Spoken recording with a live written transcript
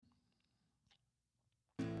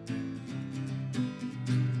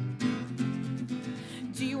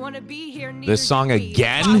wanna be here. This song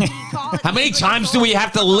again? How many times do we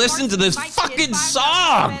have to listen to this fucking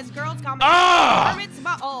song? Talk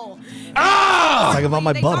about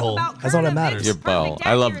my butthole. That's all that matters. Your butthole.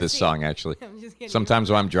 I love this song, actually. Sometimes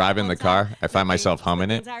when I'm driving the car, I find myself humming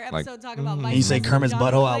it. Like, and you say Kermit's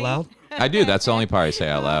butthole out loud? I do. That's the only part I say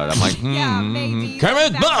out loud. I'm like, maybe.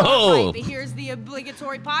 Kermit's butthole. Right. Here's the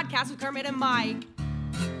obligatory podcast with Kermit and Mike.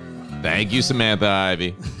 Thank you, Samantha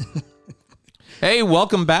Ivy. Hey,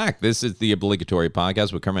 welcome back. This is the obligatory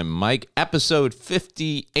podcast with Kermit and Mike, episode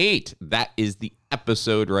 58. That is the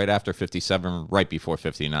episode right after 57, right before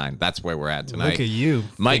 59. That's where we're at tonight. Look at you.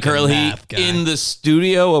 Mike Hurley in the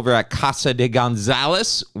studio over at Casa de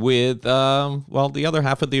Gonzales with, the other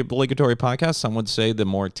half of the obligatory podcast. Some would say the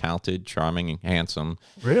more talented, charming, handsome.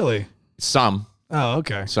 Really? Some. Oh,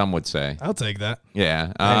 okay. Some would say. I'll take that.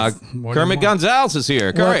 Yeah. Kermit Gonzales is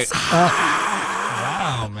here. Great.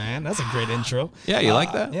 Wow, man. That's a great intro. Yeah, you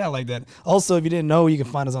like that? Yeah, I like that. Also, if you didn't know, you can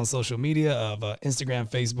find us on social media of Instagram,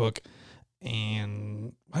 Facebook,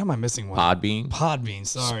 and why am I missing one? Podbean,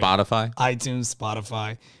 sorry. Spotify. iTunes,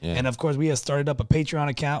 Spotify. Yeah. And, of course, we have started up a Patreon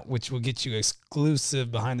account, which will get you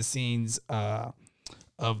exclusive behind the scenes of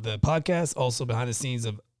the podcast, also behind the scenes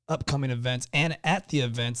of upcoming events and at the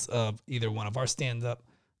events of either one of our stand-up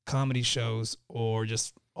comedy shows or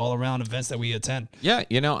just all-around events that we attend. Yeah,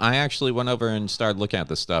 I actually went over and started looking at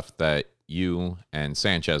the stuff that you and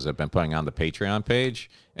Sanchez have been putting on the Patreon page.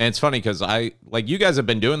 And it's funny because you guys have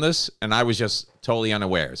been doing this, and I was just totally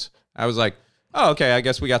unawares. I was like, oh, okay, I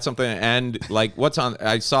guess we got something. And, what's on?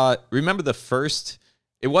 I saw, remember the first...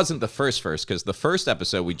 It wasn't the first, because the first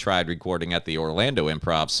episode we tried recording at the Orlando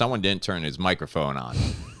Improv, someone didn't turn his microphone on.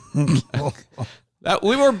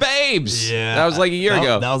 We were babes. Yeah, that was like a year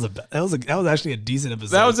ago. That was actually a decent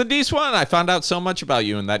episode. That was a decent one. I found out so much about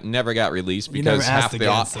you, and that never got released because half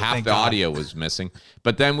the audio was missing.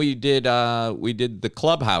 But then we did the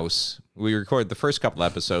Clubhouse. We recorded the first couple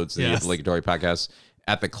episodes of the obligatory podcast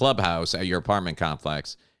at the Clubhouse at your apartment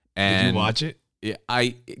complex. And did you watch it? Yeah,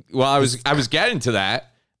 I was getting to that.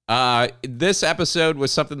 This episode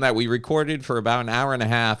was something that we recorded for about an hour and a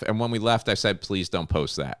half, and when we left, I said, please don't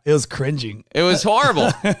post that. It was cringing. It was horrible.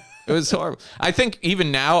 It was horrible. I think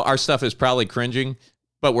even now, our stuff is probably cringing,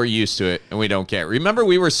 but we're used to it, and we don't care. Remember,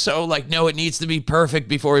 we were so no, it needs to be perfect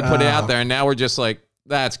before we put it out there, and now we're just like,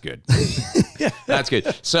 that's good. That's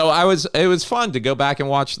good. So it was fun to go back and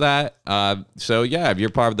watch that. So yeah, if you're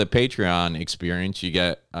part of the Patreon experience, you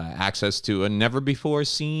get access to a never before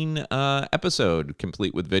seen episode,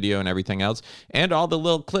 complete with video and everything else, and all the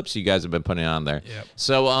little clips you guys have been putting on there. Yep.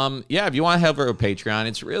 So if you want to head over to Patreon,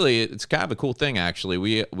 it's kind of a cool thing actually.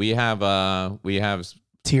 We have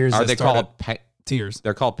tiers. Are they called tiers?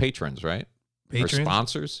 They're called patrons, right? Patrons? Or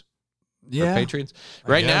sponsors. Yeah, Patrons.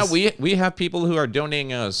 Right now, we have people who are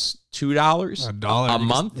donating us $2 a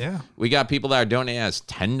month. Yeah, we got people that are donating us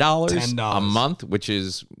 $10 a month, which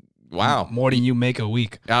is wow, more than you make a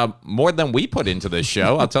week. More than we put into this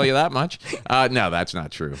show. I'll tell you that much. No, that's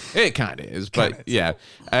not true. It kind of is, but yeah.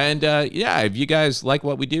 And if you guys like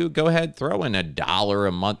what we do, go ahead, throw in $1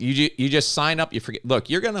 a month. You just sign up. You forget. Look,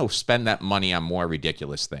 you're gonna spend that money on more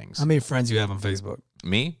ridiculous things. How many friends you have on Facebook?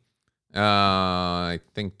 Me? I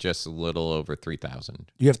think just a little over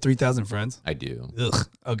 3,000. You have 3,000 friends? I do. Ugh.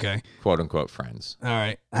 Okay. Quote unquote friends. All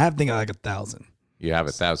right. I have think like 1,000. You have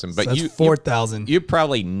 1,000, but so 4,000. You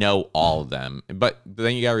probably know all of them, but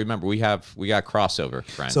then you got to remember we got crossover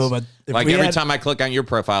friends. So, but every time I click on your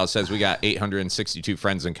profile, it says we got 862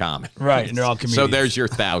 friends in common. Right, and they're all comedians. So there's your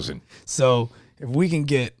 1,000. So if we can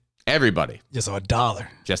get everybody just $1,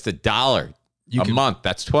 just $1. A month,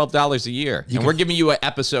 that's $12 a year, and we're giving you an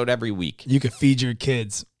episode every week. You could feed your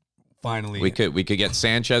kids. Finally, we could get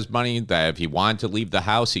Sanchez money that if he wanted to leave the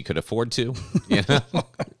house, he could afford to.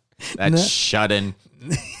 That's shut-in.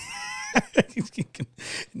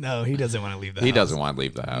 No, he doesn't want to leave the house. He doesn't want to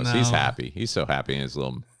leave the house. No. He's happy. He's so happy in his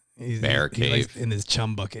little bear cave in his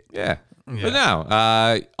chum bucket. Yeah. But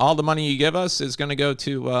no, all the money you give us is going to go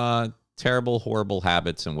to terrible, horrible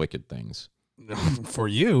habits and wicked things. For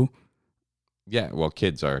you. Yeah, well,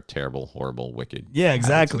 kids are terrible, horrible, wicked. Yeah,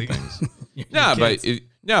 exactly.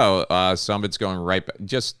 No, but some of it's going right back.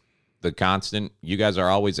 Just the constant. You guys are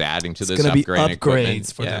always adding to this upgrading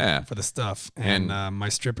upgrades for the stuff and my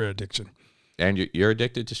stripper addiction. And you're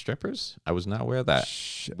addicted to strippers? I was not aware of that.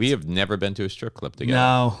 Shit. We have never been to a strip club together.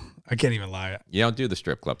 No, I can't even lie. You don't do the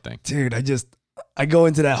strip club thing, dude. I go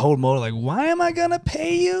into that whole mode like, why am I gonna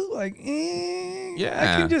pay you? Like,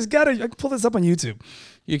 I can pull this up on YouTube.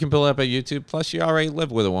 You can pull it up at YouTube. Plus, you already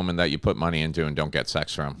live with a woman that you put money into and don't get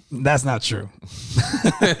sex from. That's not true.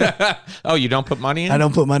 Oh, you don't put money in? I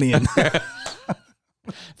don't put money in.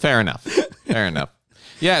 Fair enough. Fair enough.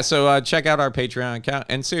 Yeah, so check out our Patreon account.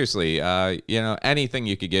 And seriously, anything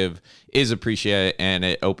you could give is appreciated, and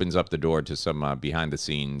it opens up the door to some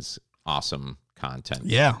behind-the-scenes awesome content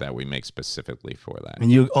that we make specifically for that.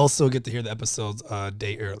 And you also get to hear the episodes a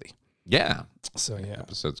day early. Yeah. So, yeah.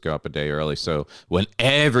 Episodes go up a day early. So when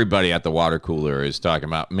everybody at the water cooler is talking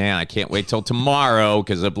about, man, I can't wait till tomorrow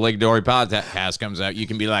because the obligatory podcast comes out, you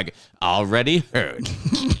can be like, already heard.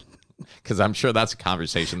 Because I'm sure that's a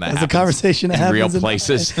conversation that happens in real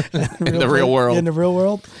places, in the real world. In the real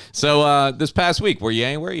world. So this past week, were you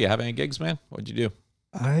anywhere? You have any gigs, man? What'd you do?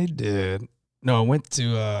 I did. No, I went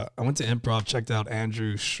to improv, checked out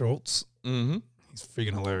Andrew Schultz. Mm-hmm. He's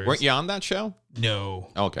freaking hilarious. Weren't you on that show? No.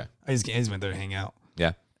 Okay. I just went there to hang out.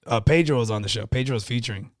 Yeah. Pedro was on the show. Pedro was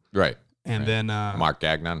featuring. Right. And then Mark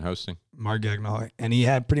Gagnon hosting. Mark Gagnon. And he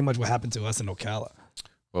had pretty much what happened to us in Ocala.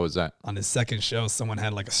 What was that? On his second show, someone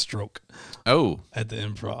had like a stroke. Oh. At the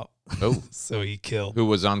improv. Oh. So he killed. Who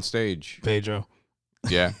was on stage? Pedro.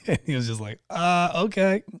 Yeah. He was just like,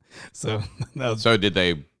 okay. So So did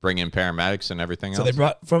they bring in paramedics and everything else? So they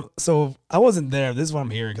brought so I wasn't there. This is what I'm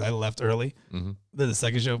hearing because I left early. Mm-hmm. The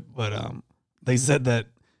second show, but they said that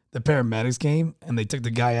the paramedics came and they took the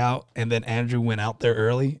guy out, and then Andrew went out there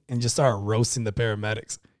early and just started roasting the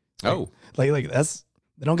paramedics. Like that's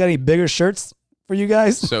they don't got any bigger shirts for you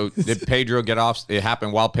guys. So did Pedro get off? It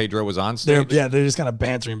happened while Pedro was on stage? They're just kind of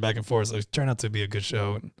bantering back and forth. So it turned out to be a good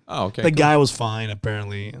show. And oh, okay. The guy was fine,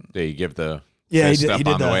 apparently. And did he give the he did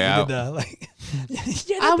on the way out? Like,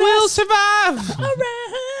 I will survive. All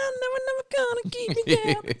right, no one never gonna keep me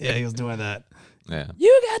down. Yeah, he was doing that. Yeah.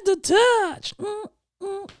 You got the touch.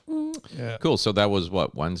 Yeah. Cool. So that was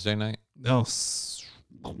what, Wednesday night? No,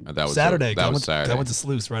 That was Saturday. That was Saturday. I went to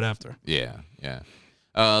Sluice right after. Yeah, yeah.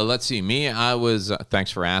 Let's see. Me, I was.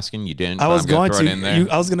 Thanks for asking. You didn't. I was going to. In there.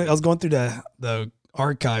 I was going through the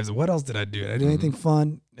archives. What else did I do? Did I do anything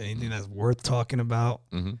fun? Anything that's worth talking about?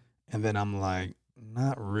 Mm-hmm. And then I'm like,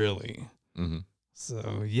 not really. Mm-hmm.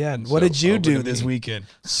 So yeah. What did you do this weekend?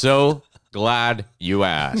 So glad you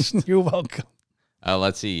asked. You're welcome.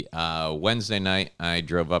 Let's see. Wednesday night, I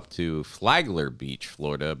drove up to Flagler Beach,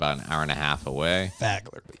 Florida, about an hour and a half away.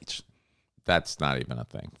 Flagler Beach. That's not even a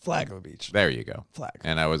thing. Flagler Beach. There you go. Flagler.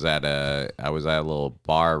 And I was at a little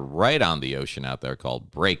bar right on the ocean out there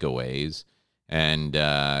called Breakaways. And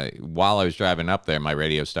while I was driving up there, my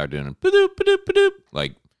radio started doing ba-doop, ba-doop, ba-doop,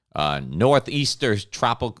 like northeastern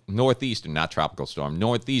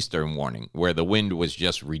warning, where the wind was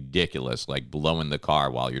just ridiculous, like blowing the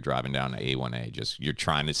car while you're driving down the A1A. Just you're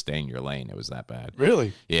trying to stay in your lane. It was that bad.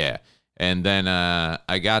 Really? Yeah. And then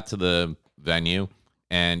I got to the venue,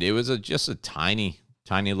 and it was just a tiny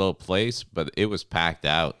little place, but it was packed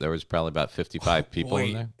out. There was probably about 55 people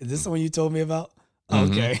in there. Is this the one you told me about?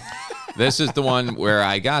 Mm-hmm. Okay. This is the one where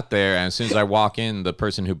I got there, and as soon as I walk in, the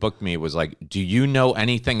person who booked me was like, "Do you know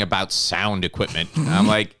anything about sound equipment?" And I'm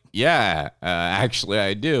like, "Yeah, actually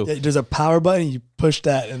I do." Yeah, there's a power button. You push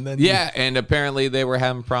that, and then and apparently they were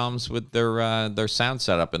having problems with their sound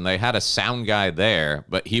setup, and they had a sound guy there,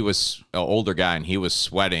 but he was an older guy, and he was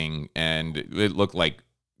sweating, and it looked like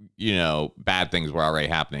bad things were already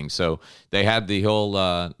happening. So they had the whole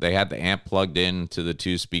they had the amp plugged in to the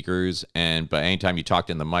two speakers, but anytime you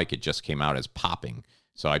talked in the mic, it just came out as popping.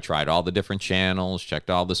 So I tried all the different channels,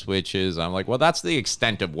 checked all the switches. I'm like, well, that's the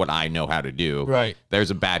extent of what I know how to do. Right.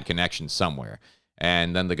 There's a bad connection somewhere.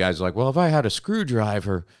 And then the guy's like, well, if I had a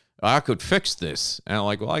screwdriver, I could fix this. And I'm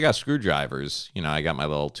like, well, I got screwdrivers. I got my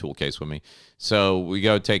little tool case with me. So we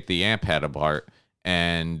go take the amp head apart,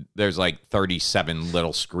 and there's like 37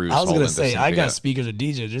 little screws. I was going to say, I got speakers or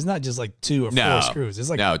DJ. There's not just like 2 or 4 screws. It's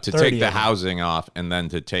like to take the housing off, and then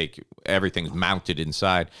to take everything's mounted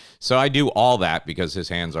inside. So I do all that because his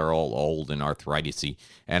hands are all old and arthritis-y.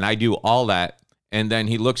 And I do all that. And then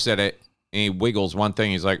he looks at it and he wiggles one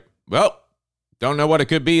thing. He's like, well, don't know what it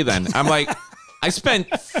could be then. I'm like, I spent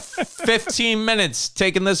 15 minutes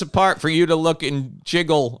taking this apart for you to look and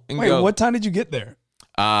jiggle and go. Wait, what time did you get there?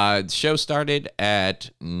 The show started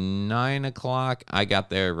at 9 o'clock. I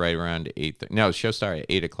got there right around 8:30. No, the show started at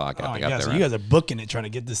 8 o'clock. Oh, yeah. So you guys are booking it, trying to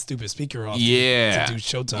get this stupid speaker off. Yeah. To do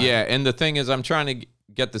showtime. Yeah. And the thing is, I'm trying to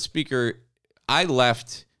get the speaker. I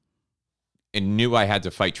left and knew I had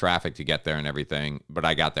to fight traffic to get there and everything, but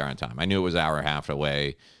I got there on time. I knew it was an hour and a half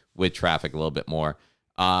away with traffic a little bit more.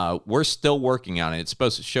 We're still working on it.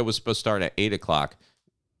 The show was supposed to start at 8 o'clock.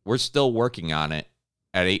 We're still working on it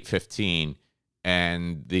at 8:15.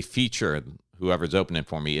 And the feature, whoever's opening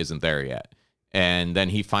for me, isn't there yet. And then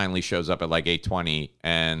he finally shows up at like 8:20,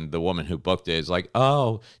 and the woman who booked it is like,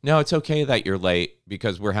 "Oh, no, it's okay that you're late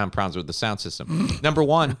because we're having problems with the sound system." Number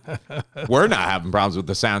one, we're not having problems with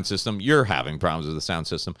the sound system. You're having problems with the sound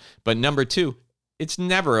system. But number two, it's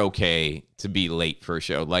never okay to be late for a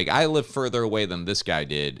show. Like, I live further away than this guy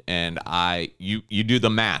did, and you do the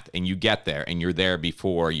math, and you get there, and you're there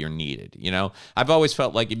before you're needed. You know, I've always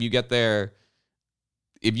felt like if you get there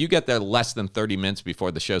less than 30 minutes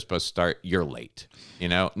before the show's supposed to start, you're late. You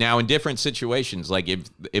know, now in different situations, like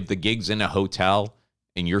if the gig's in a hotel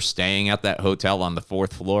and you're staying at that hotel on the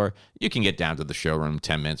 4th floor, you can get down to the showroom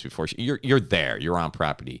 10 minutes before you're there. You're on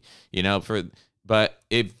property. You know, but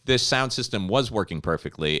if this sound system was working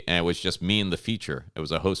perfectly and it was just me and the feature, it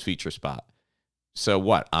was a host feature spot. So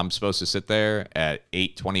what? I'm supposed to sit there at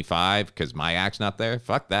 8:25 because my act's not there?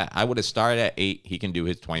 Fuck that. I would have started at 8. He can do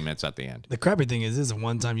his 20 minutes at the end. The crappy thing is, this is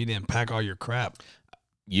one time you didn't pack all your crap.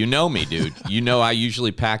 You know me, dude. You know I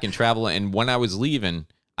usually pack and travel. And when I was leaving,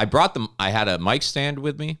 I had a mic stand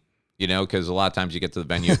with me, you know, because a lot of times you get to the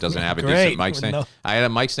venue, it doesn't have a decent mic stand. No. I had a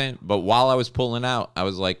mic stand, but while I was pulling out, I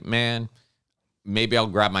was like, man, maybe I'll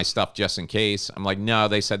grab my stuff just in case. I'm like, no,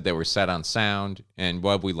 they said they were set on sound. And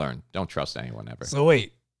what have we learned? Don't trust anyone ever. So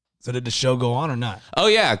wait, so did the show go on or not? Oh,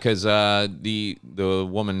 yeah, because the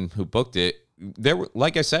woman who booked it, there were,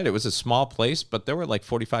 like I said, it was a small place, but there were like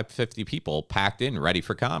 45, 50 people packed in ready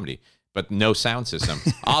for comedy, but no sound system.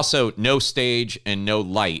 Also, no stage and no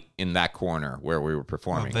light in that corner where we were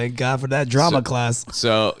performing. Oh, thank God for that drama class.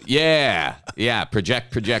 So yeah,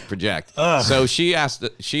 project. So she asked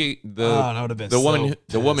the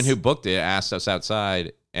woman who booked it asked us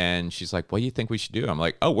outside, and she's like, "What do you think we should do?" I'm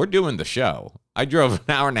like, "Oh, we're doing the show." I drove an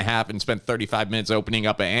hour and a half and spent 35 minutes opening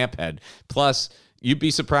up an amp head. Plus, you'd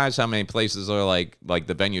be surprised how many places are like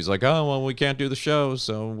the venue's like, "Oh, well, we can't do the show,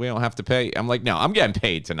 so we don't have to pay." I'm like, "No, I'm getting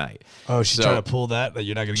paid tonight." Oh, she tried to pull that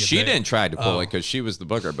you're not going to get paid? She didn't try to pull it because she was the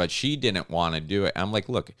booker, but she didn't want to do it. I'm like,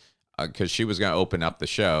 "Look," because she was going to open up the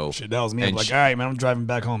show. She tells me, I'm like, "All right, man, I'm driving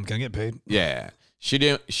back home. Can I get paid?" Yeah. She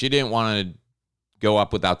didn't want to go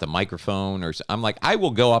up without the microphone, or I'm like, "I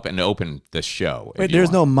will go up and open the show." Wait,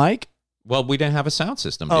 there's no mic? Well, we didn't have a sound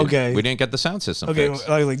system. Dude. Okay. We didn't get the sound system fixed.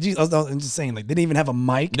 I was like, geez, I'm just saying, like, they didn't even have a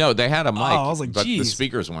mic? No, they had a mic. I was like, but geez. The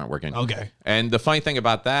speakers weren't working. Okay. And the funny thing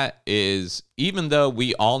about that is, even though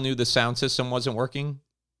we all knew the sound system wasn't working,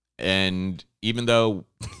 and even though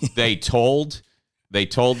they told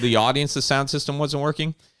the audience the sound system wasn't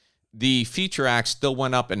working, the feature act still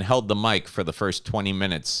went up and held the mic for the first 20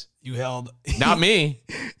 minutes. You held... Not me.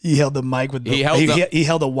 He held the mic with he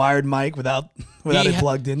held a wired mic without it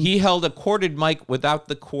plugged in. He held a corded mic without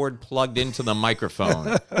the cord plugged into the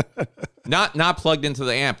microphone. not plugged into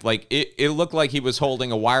the amp. Like it looked like he was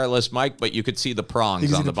holding a wireless mic, but you could see the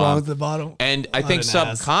prongs on the bottom. And I think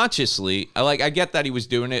subconsciously, I get that he was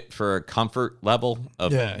doing it for a comfort level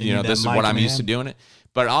of, this is what I'm used to doing it.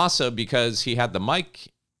 But also because he had the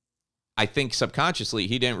mic, I think subconsciously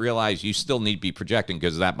he didn't realize you still need to be projecting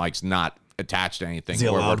because that mic's not attached to anything. Is he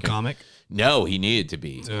a loud comic? No, he needed to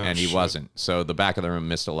be, and he wasn't. So the back of the room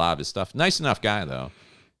missed a lot of his stuff. Nice enough guy, though.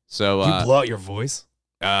 So you blow out your voice?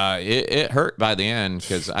 It hurt by the end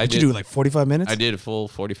because I did. You do like 45 minutes? I did a full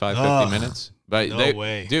 45, 50 minutes. But no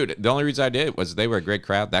way. Dude, the only reason I did was they were a great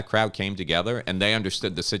crowd. That crowd came together, and they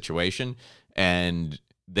understood the situation, and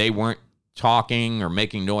they weren't talking or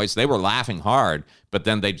making noise. They were laughing hard, but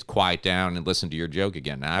then they'd quiet down and listen to your joke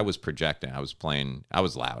again. And I was projecting. I was playing. I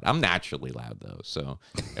was loud. I'm naturally loud, though, so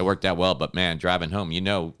it worked out well. But, man, driving home,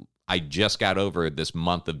 I just got over this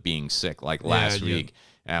month of being sick, like last week.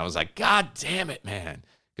 And I was like, God damn it, man.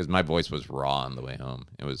 Because my voice was raw on the way home.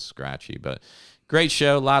 It was scratchy. But great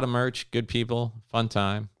show. A lot of merch. Good people. Fun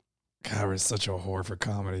time. God, we're such a whore for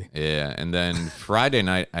comedy. Yeah, and then Friday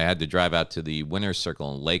night, I had to drive out to the Winner's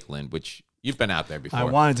Circle in Lakeland, which you've been out there before. I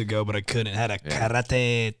wanted to go, but I couldn't. Had a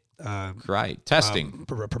karate testing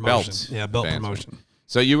promotion. Belt promotion.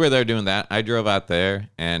 So you were there doing that. I drove out there,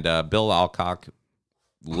 and Bill Alcock,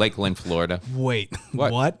 Lakeland, Florida. Wait,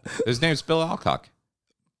 what? His name's Bill Alcock.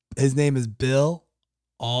 His name is Bill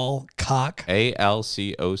Alcock.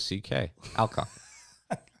 Alcock. Alcock.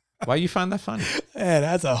 Why you find that funny? Man,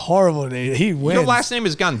 that's a horrible name. He wins. Your last name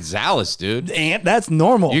is Gonzalez, dude. And that's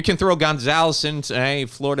normal. You can throw Gonzalez into a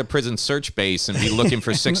Florida prison search base and be looking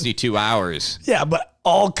for 62 hours. Yeah, but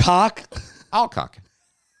Alcock? Alcock.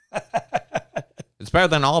 It's better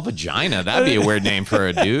than all vagina. That'd be a weird name for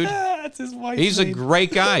a dude. That's his wife's He's name. a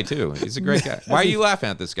great guy, too. He's a great guy. Why are you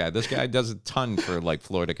laughing at this guy? This guy does a ton for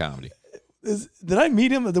Florida comedy. Did I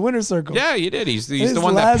meet him at the Winner's Circle? Yeah, you did. He's the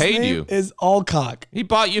one that paid you. Is Alcock. He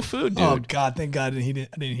bought you food, dude. Oh God, thank God I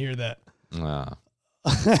didn't hear that.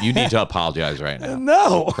 You need to apologize right now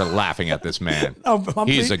No. for laughing at this man. I'm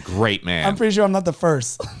He's pretty- a great man. I'm pretty sure I'm not the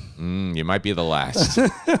first. You might be the last.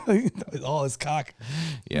 All his cock.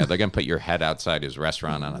 Yeah, they're gonna put your head outside his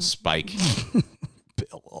restaurant on a spike.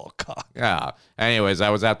 Bill, all cock. Yeah. Anyways, I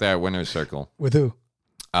was out there at Winner's Circle. With who?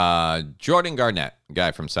 Jordan Garnett, a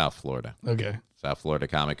guy from South Florida. Okay. South Florida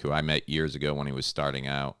comic who I met years ago when he was starting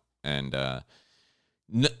out, and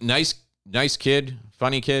nice kid,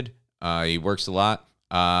 funny kid. He works a lot.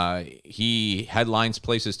 He headlines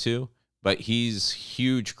places too, but he's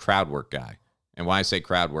huge crowd work guy. And when I say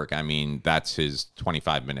crowd work, I mean that's his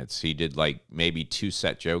 25 minutes. He did like maybe 2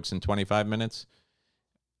 set jokes in 25 minutes.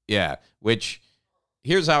 Yeah, which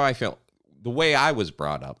here's how I feel. The way I was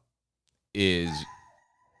brought up is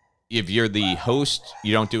if you're the host,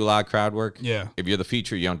 you don't do a lot of crowd work. Yeah. If you're the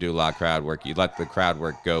feature, you don't do a lot of crowd work. You let the crowd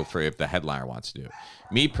work go for if the headliner wants to do it.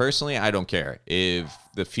 Me personally, I don't care. If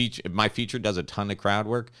my feature does a ton of crowd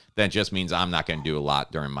work, that just means I'm not going to do a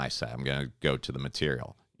lot during my set. I'm going to go to the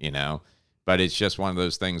material, you know? But it's just one of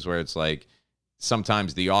those things where it's like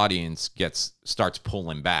sometimes the audience starts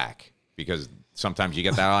pulling back because sometimes you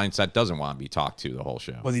get that audience that doesn't want to be talked to the whole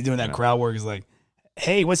show. Was he doing that crowd work? Is like,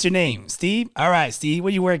 hey, what's your name? Steve? All right, Steve.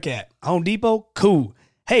 Where you work at? Home Depot? Cool.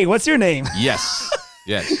 Hey, what's your name? Yes.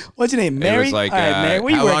 Yes. What's your name? Mary? It was like, all right, Mary. Where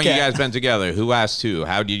you how work long at? you guys been together? Who asked who?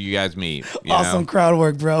 How did you guys meet? You Awesome know? crowd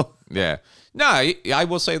work, bro. Yeah. No, I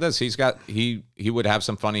will say this. He would have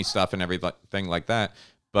some funny stuff and everything like that.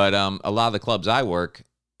 But a lot of the clubs I work,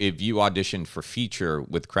 if you audition for feature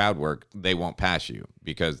with crowd work, they won't pass you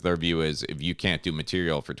because their view is if you can't do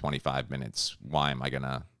material for 25 minutes, why am I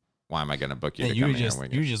gonna book you? Yeah, to you come were in just here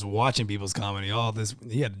and you were just watching people's comedy. All this,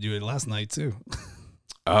 he had to do it last night too.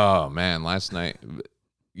 Oh man, last night.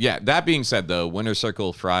 Yeah. That being said, though, Winter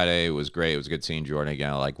Circle Friday was great. It was good seeing Jordan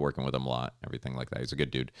again. I like working with him a lot. Everything like that. He's a good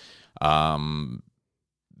dude.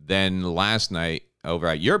 Then last night over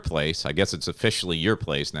at your place, I guess it's officially your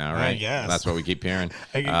place now, right? I guess. That's what we keep hearing.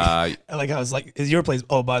 I was like, is your place?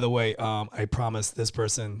 Oh, by the way, I promised this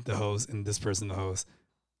person the host and this person the host.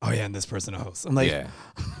 Oh yeah, and this person the host. I'm like, Yeah.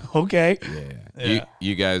 Okay. Yeah.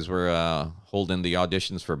 You guys were holding the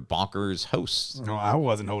auditions for Bonkers hosts. No, I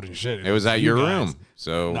wasn't holding shit. It was at you your guys. room.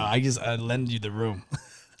 So No, I lend you the room,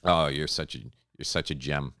 oh, you're such a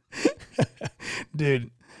gem. dude.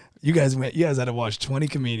 You guys had to watch 20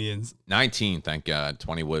 comedians. 19, thank God.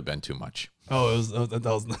 20 would have been too much. Oh, that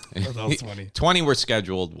was 20. 20 were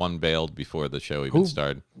scheduled. One bailed before the show even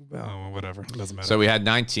started. Oh, whatever. It doesn't matter. So we had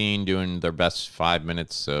 19 doing their best 5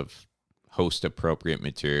 minutes of host appropriate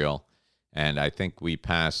material. And I think we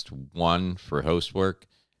passed 1 for host work.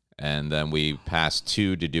 And then we passed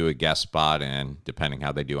 2 to do a guest spot. And depending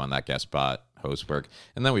how they do on that guest spot, host work.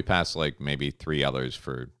 And then we passed like maybe 3 others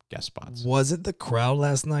for guest spots. Was it the crowd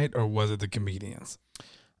last night or was it the comedians?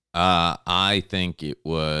 I think it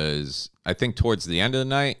was, towards the end of the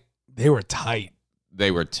night, They were tight.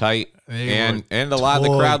 and a lot of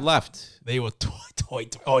the crowd left. They were toy.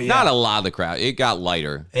 Oh yeah. Not a lot of the crowd. It got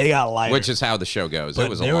lighter. They got lighter. Which is how the show goes. But It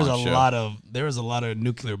was a there long was a show. lot of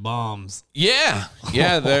nuclear bombs. Yeah.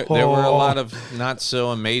 There were a lot of not so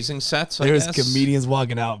amazing sets, I There was guess. comedians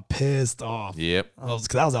walking out pissed off. Yep.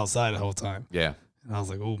 Because I was outside the whole time. Yeah. And I was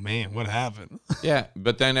like, oh man, what happened? Yeah.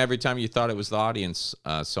 But then every time you thought it was the audience,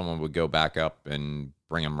 someone would go back up and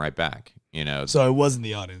bring them right back. You know? So it wasn't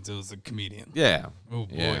the audience, it was a comedian. Yeah. Oh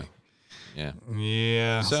boy. Yeah. Yeah.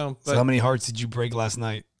 Yeah. So, So how many hearts did you break last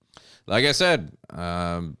night? Like I said,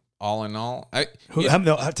 all in all,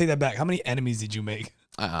 I'll take that back. How many enemies did you make?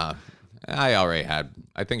 I already had.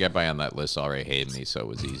 I think everybody on that list already hated me, so it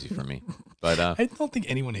was easy for me. But I don't think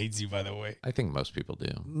anyone hates you, by the way. I think most people do.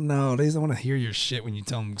 No, they just don't want to hear your shit when you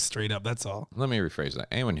tell them straight up. That's all. Let me rephrase that.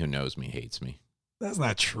 Anyone who knows me hates me. That's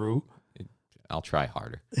not true. I'll try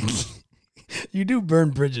harder. You do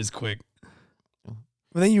burn bridges quick.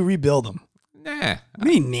 But then you rebuild them. Nah.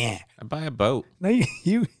 Nah. I buy a boat. No,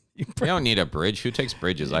 you You don't need a bridge. Who takes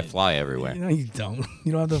bridges? I fly everywhere. No, you don't.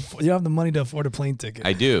 You don't have the money to afford a plane ticket.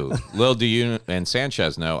 I do. Lil, do you and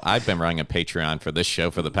Sanchez know I've been running a Patreon for this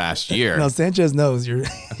show for the past year. No, Sanchez knows.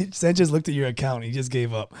 Sanchez looked at your account. He just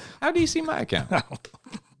gave up. How do you see my account?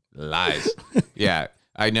 Lies. Yeah,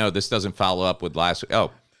 I know this doesn't follow up with last week.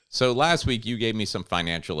 Oh, so last week you gave me some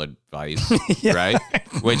financial advice, right?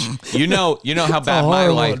 Which you know how bad my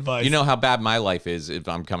life. Advice. You know how bad my life is if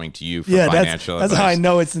I'm coming to you for Yeah, financial that's advice. how I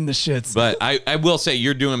know it's in the shits. But I will say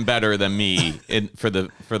you're doing better than me for the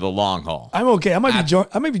long haul I'm okay. I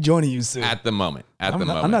might be joining you soon. at the moment.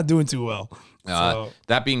 I'm not doing too well. So,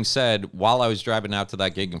 That being said, while I was driving out to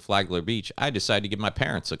that gig in Flagler Beach, I decided to give my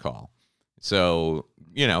parents a call. So,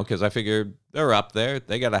 because I figured they're up there.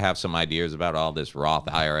 They got to have some ideas about all this Roth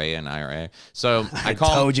IRA and IRA. So I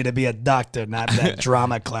told you to be a doctor, not that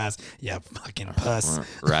drama class. Yeah, fucking puss.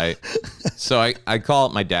 Right. So I call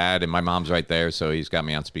up my dad, and my mom's right there. So he's got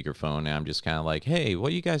me on speakerphone, and I'm just kind of like, hey, what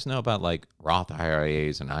do you guys know about like Roth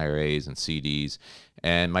IRAs and CDs?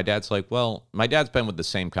 And my dad's like, well, my dad's been with the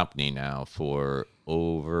same company now for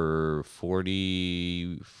over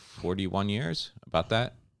 41 years, about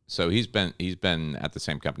that. So he's been at the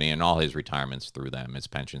same company, and all his retirements through them, his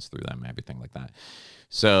pensions through them, everything like that.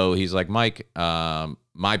 So he's like, Mike,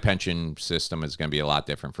 my pension system is going to be a lot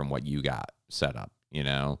different from what you got set up,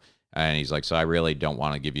 And he's like, so I really don't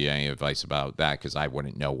want to give you any advice about that because I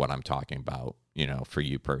wouldn't know what I'm talking about, for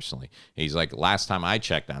you personally. He's like, last time I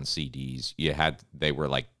checked on CDs, they were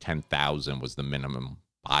like 10,000 was the minimum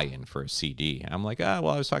buy-in for a CD. And I'm like, well,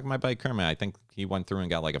 I was talking to my buddy Kermit. I think he went through and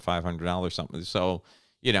got like a $500 or something. So,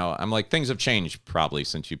 I'm like, things have changed probably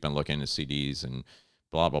since you've been looking at CDs and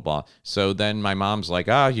blah, blah, blah. So then my mom's like,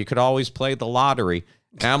 you could always play the lottery.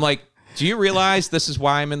 And I'm like, do you realize this is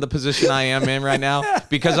why I'm in the position I am in right now?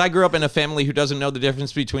 Because I grew up in a family who doesn't know the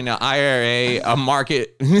difference between an IRA, a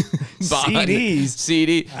market bond,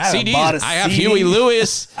 CDs. I have Huey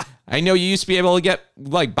Lewis. I know you used to be able to get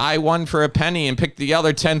buy one for a penny and pick the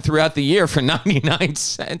other 10 throughout the year for 99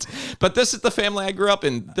 cents. But this is the family I grew up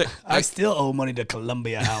in. I still owe money to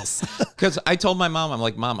Columbia House. Because I told my mom, I'm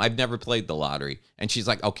like, Mom, I've never played the lottery. And she's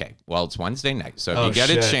like, okay, well, it's Wednesday night. So if you get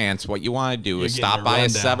a chance, what you want to do is stop by a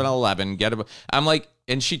 7-Eleven, I'm like,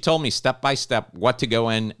 and she told me step by step what to go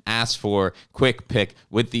in, ask for, quick pick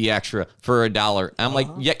with the extra for $1. I'm like,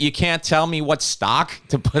 yeah, you can't tell me what stock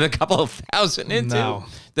to put a couple of thousand into. No.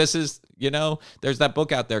 This is, there's that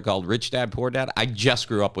book out there called Rich Dad, Poor Dad. I just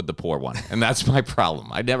grew up with the poor one, and that's my problem.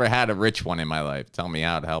 I never had a rich one in my life tell me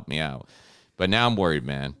how to help me out. But now I'm worried,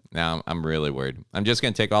 man. Now I'm really worried. I'm just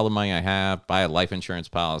going to take all the money I have, buy a life insurance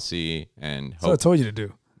policy, and hope. So I told you to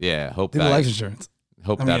do. Yeah, hope do that. the life insurance.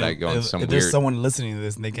 I go in some if weird. There's someone listening to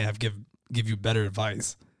this and they can give you better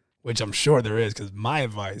advice, which I'm sure there is, because my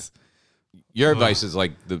advice. Your advice is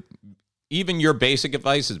like even your basic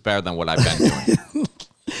advice is better than what I've been doing.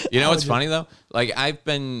 What's funny though? Like I've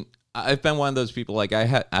been one of those people. Like I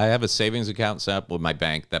have a savings account set up with my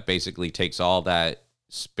bank that basically takes all that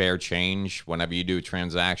spare change whenever you do a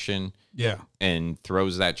transaction. Yeah. And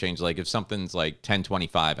throws that change. Like if something's like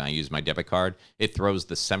 $10.25 and I use my debit card, it throws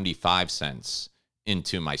the 75 cents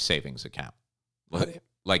into my savings account.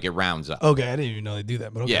 Like it rounds up. Okay, I didn't even know they do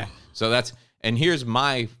that, but okay. Yeah. So and here's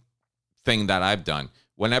my thing that I've done.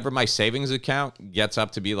 Whenever my savings account gets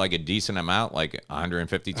up to be like a decent amount, like $150,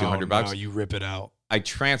 $200, no, you rip it out. I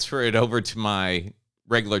transfer it over to my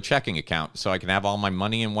regular checking account so I can have all my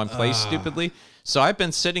money in one place stupidly. So I've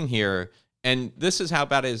been sitting here, and this is how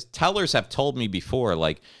bad it is. Tellers have told me before,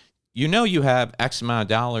 like, you have X amount of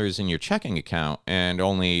dollars in your checking account and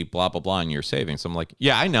only blah, blah, blah in your savings. I'm like,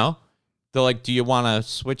 yeah, I know. They're like, do you want to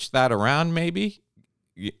switch that around maybe?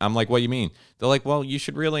 I'm like, what do you mean? They're like, well, you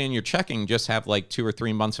should really in your checking just have like 2 or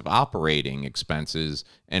 3 months of operating expenses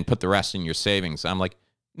and put the rest in your savings. I'm like,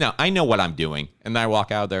 no, I know what I'm doing. And then I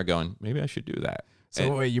walk out there going, maybe I should do that.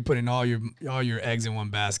 So wait, you're putting all your eggs in one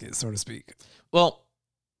basket, so to speak. Well,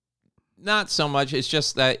 not so much. It's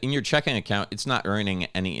just that in your checking account, it's not earning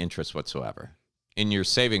any interest whatsoever. In your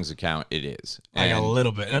savings account, it is. Like a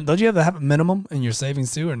little bit. Don't you have to have a minimum in your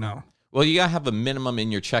savings too, or no? Well, you got to have a minimum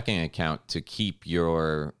in your checking account to keep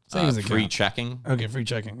your free checking. Okay, free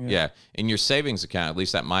checking. Yeah. In your savings account, at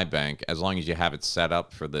least at my bank, as long as you have it set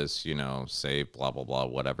up for this, save, blah, blah, blah,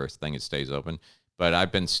 whatever thing, it stays open. But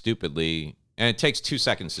I've been stupidly, and it takes 2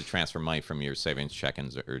 seconds to transfer money from your savings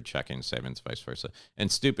check-ins or checking savings, vice versa.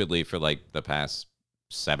 And stupidly for like the past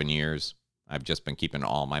 7 years, I've just been keeping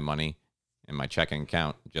all my money in my checking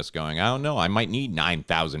account, just going, I don't know, I might need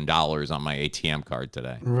 $9,000 on my ATM card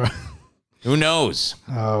today. Right. Who knows?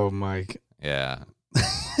 Oh, Mike. Yeah.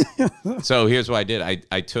 So here's what I did.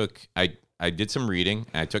 I did some reading.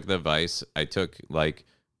 I took the advice. I took like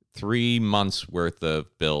 3 months worth of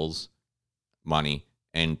bills, money,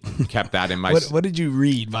 and kept that in my. What did you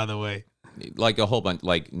read, by the way? Like a whole bunch,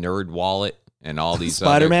 like Nerd Wallet and all these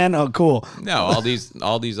Spider-Man. Oh, cool. No,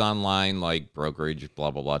 all these online like brokerage, blah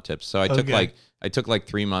blah blah tips. So I took like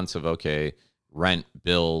 3 months of rent,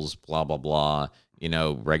 bills, blah blah blah.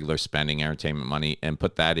 Regular spending, entertainment money, and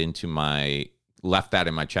left that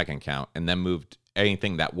in my checking account, and then moved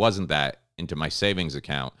anything that wasn't that into my savings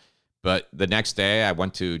account. But the next day I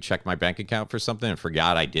went to check my bank account for something and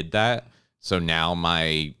forgot I did that. So now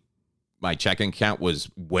my my checking account was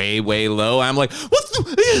way, way low. I'm like, what's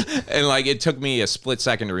the? And like, it took me a split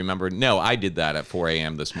second to remember. No, I did that at 4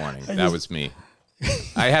 a.m. this morning. That was me.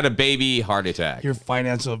 I had a baby heart attack. Your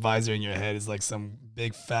financial advisor in your head is like some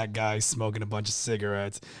big fat guy smoking a bunch of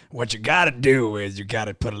cigarettes. What you got to do is you got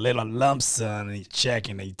to put a little lump sum in your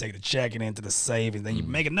checking. Then you take the checking into the savings. Then you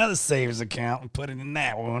make another savings account and put it in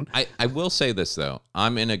that one. I will say this, though.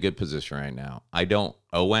 I'm in a good position right now. I don't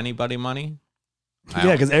owe anybody money.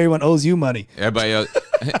 Yeah, because everyone owes you money. Everybody,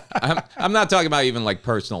 I'm not talking about even like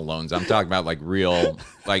personal loans. I'm talking about like real,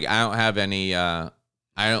 like I don't have any,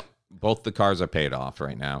 both the cars are paid off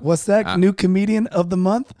right now. What's that new comedian of the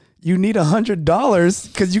month? You need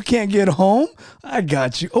 $100 because you can't get home? I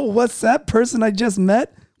got you. Oh, what's that person I just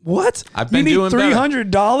met? What? I've been you need doing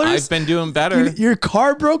 $300? I've been doing better. Your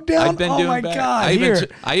car broke down? I've been doing my better.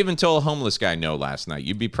 God. I even told a homeless guy no last night.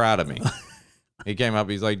 You'd be proud of me. He came up.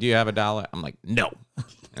 He's like, "Do you have $1?" I'm like, "No."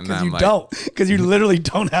 And Because you don't. Because you literally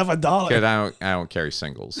don't have $1. Because I don't carry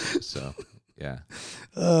singles. So yeah.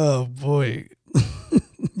 Oh boy.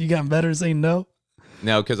 You got better at saying no?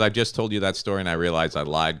 No, because I just told you that story and I realized I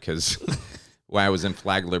lied because when I was in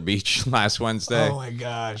Flagler Beach last Wednesday. Oh my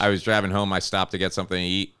gosh. I was driving home. I stopped to get something to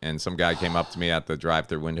eat, and some guy came up to me at the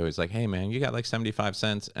drive-thru window. He's like, "Hey man, you got like 75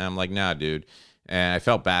 cents?" And I'm like, "Nah, dude." And I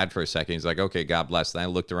felt bad for a second. He's like, "Okay, God bless." And I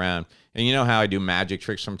looked around, and you know how I do magic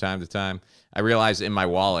tricks from time to time? I realized in my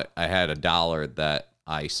wallet I had $1 that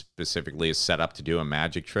I specifically set up to do a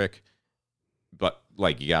magic trick, but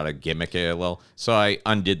like you got to gimmick it a little. So I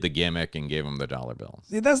undid the gimmick and gave him the $1 bill.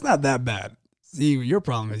 See, that's not that bad. See, your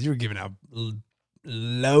problem is you're giving out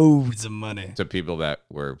loads of money to people that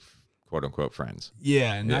were quote unquote friends.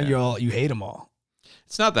 Yeah, and now you hate them all.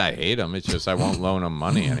 It's not that I hate him. It's just I won't loan him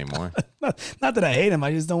money anymore. Not that I hate him.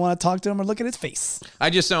 I just don't want to talk to him or look at his face. I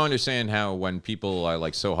just don't understand how when people are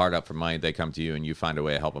like so hard up for money, they come to you and you find a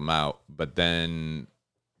way to help them out. But then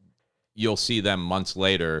you'll see them months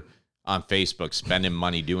later on Facebook spending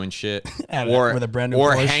money doing shit or with a brand new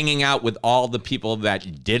or Porsche. hanging out with all the people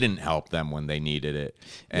that didn't help them when they needed it.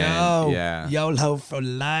 And YOLO for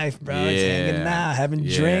life, bro. It's hanging out, having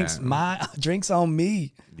drinks. Drinks on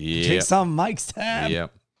me. Drinks on Mike's tab.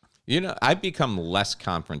 Yep. You know, I've become less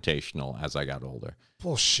confrontational as I got older.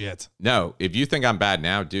 Bullshit. No, if you think I'm bad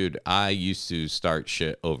now, dude, I used to start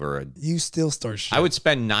shit over You still start shit. I would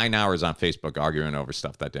spend 9 hours on Facebook arguing over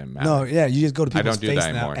stuff that didn't matter. No, yeah, you just go to people's don't do face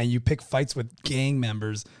that now anymore. and you pick fights with gang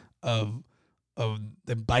members of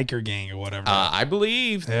the biker gang or whatever. I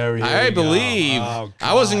believe. There we I go. believe. Oh,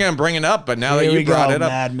 I wasn't going to bring it up, but now that you brought it up,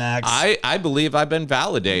 Mad Max. I believe I've been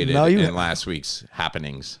validated in last week's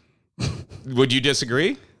happenings. Would you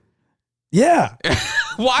disagree? Yeah.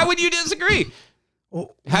 Why would you disagree?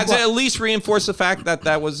 Has it at least reinforced the fact that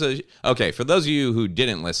that was a... Okay, for those of you who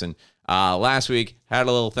didn't listen, last week had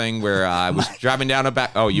a little thing where I was driving down a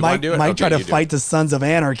back... Oh, you want to do it? Mike tried to fight the Sons of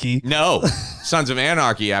Anarchy. No. Sons of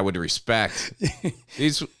Anarchy, I would respect.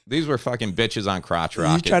 These were fucking bitches on crotch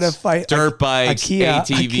rockets. You try to fight... Dirt bikes,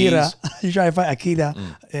 ATVs. You try to fight Akira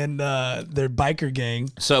and their biker gang.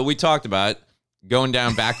 So we talked about it. Going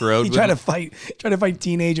down back road. He tried to fight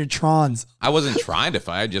teenager Trons. I wasn't trying to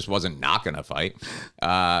fight. I just wasn't not going to fight.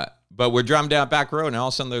 But we're driving down back road, and all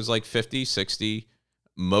of a sudden there's like 50, 60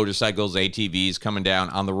 motorcycles, ATVs coming down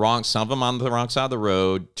on the wrong, some of them on the wrong side of the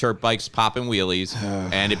road, dirt bikes popping wheelies,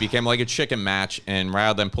 and it became like a chicken match. And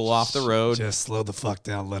rather than pull off the road. Just slow the fuck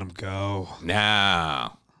down, let them go. No.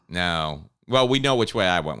 Well, we know which way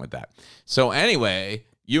I went with that. So anyway...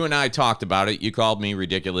 You and I talked about it. You called me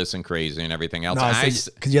ridiculous and crazy and everything else. No,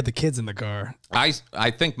 because you had the kids in the car. I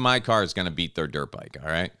think my car is going to beat their dirt bike, all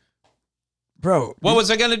right? Bro. What was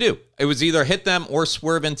I going to do? It was either hit them or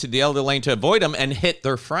swerve into the other lane to avoid them and hit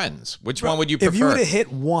their friends. Which one would you prefer? If you would have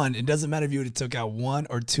hit one, it doesn't matter if you would have took out one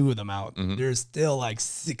or two of them out. Mm-hmm. There's still like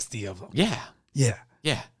 60 of them. Yeah.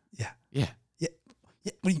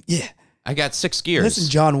 I got 6 gears.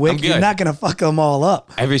 Listen, John Wick, you're not going to fuck them all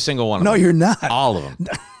up. Every single one of them. No, you're not. All of them.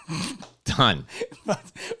 Done.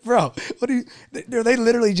 Bro, they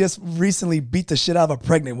literally just recently beat the shit out of a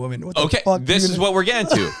pregnant woman. What the fuck this is what we're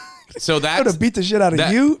getting to. So that's going to beat the shit out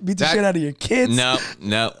of you, beat the shit out of your kids.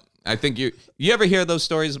 No. I think you ever hear those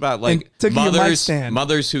stories about like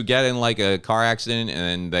mothers who get in like a car accident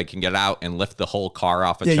and they can get out and lift the whole car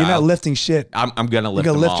off a child? Yeah, you're not lifting shit. I'm gonna lift.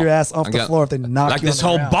 You're gonna lift all. your ass off the floor if they knock like you this on the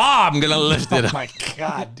whole ground. bar. I'm gonna lift it. Oh my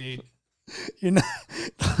god, dude! You're not.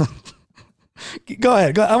 Go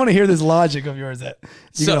ahead. I want to hear this logic of yours that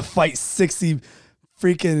you're gonna fight 60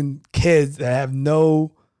 freaking kids that have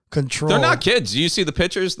no control. They're not kids. You see the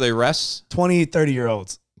pictures? They arrest 20,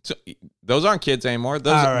 30-year-olds. So, those aren't kids anymore.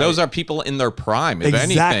 Those are people in their prime. If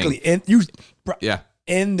exactly. anything. And you,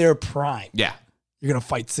 in their prime. Yeah. You're going to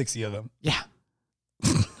fight 60 of them. Yeah.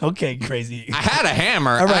 Okay, crazy. I had a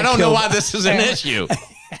hammer. All right, I don't know kill- why this is an issue.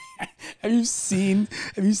 Have you seen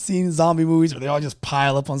zombie movies where they all just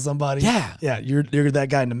pile up on somebody? Yeah. Yeah, you're that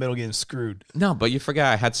guy in the middle getting screwed. No, but you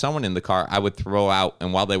forgot I had someone in the car I would throw out,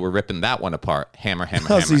 and while they were ripping that one apart, hammer.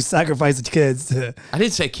 Oh, so you sacrifice the kids to... I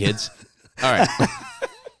didn't say kids. All right.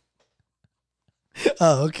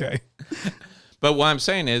 Oh, okay. But what I'm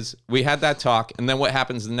saying is we had that talk, and then what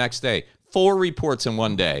happens the next day? 4 reports in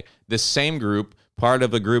one day. This same group, part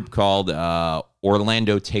of a group called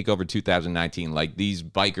Orlando Takeover 2019. Like, these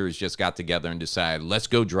bikers just got together and decided, let's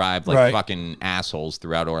go drive like fucking assholes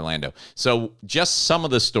throughout Orlando. So just some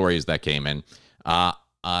of the stories that came in.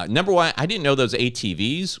 Number one, I didn't know those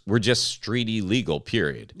ATVs were just street illegal,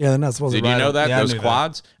 period. Yeah, they're not supposed to Did you ride know them. that? Yeah, Those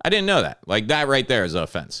quads? I didn't know that. Like, that right there is an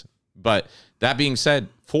offense. But that being said,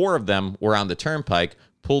 4 of them were on the turnpike,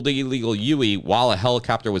 pulled the illegal UE while a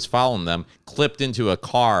helicopter was following them, clipped into a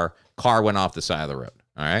car went off the side of the road.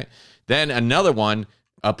 All right. Then another one,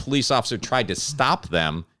 a police officer tried to stop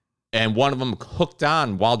them, and one of them hooked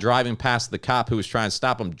on while driving past the cop who was trying to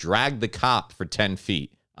stop him, dragged the cop for 10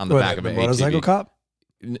 feet on the back of an motorcycle ATV. cop?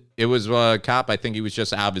 It was a cop. I think he was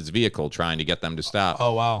just out of his vehicle trying to get them to stop.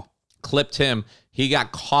 Oh, wow. Clipped him. He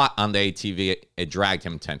got caught on the ATV. It dragged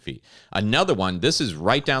him 10 feet. Another one, this is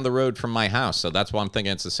right down the road from my house, so that's why I'm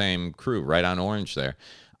thinking it's the same crew, right on Orange there.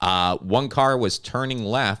 One car was turning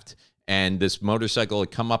left, and this motorcycle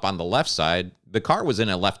had come up on the left side. The car was in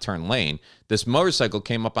a left turn lane. This motorcycle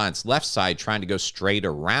came up on its left side trying to go straight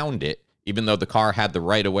around it, even though the car had the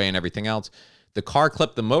right of way and everything else. The car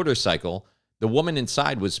clipped the motorcycle. The woman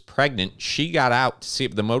inside was pregnant. She got out to see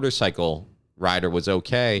if the motorcycle rider was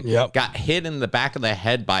okay. Yep. Got hit in the back of the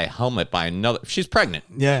head by a helmet by another. She's pregnant.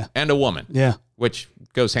 Yeah. And a woman. Yeah. Which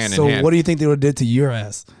goes hand in So hand. what do you think they would have did to your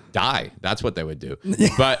ass? Die. That's what they would do.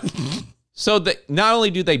 But so not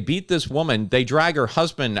only do they beat this woman, they drag her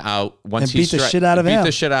husband out once And beat the shit out of him. Beat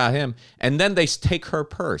the shit out of him. And then they take her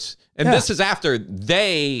purse. And Yeah. this is after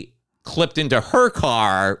they clipped into her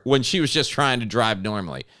car when she was just trying to drive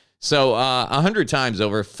normally. So 100 times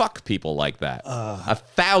over, fuck people like that.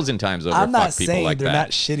 1,000 times over, I'm fuck not people saying like they're that. not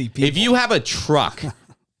shitty people. If you have a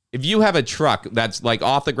truck, that's like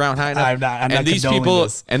off the ground high enough, I'm not and these condoning people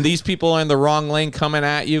this. and these people are in the wrong lane coming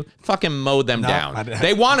at you, fucking mow them down.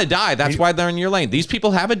 They want to die. That's why they're in your lane. These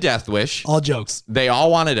people have a death wish. All jokes. They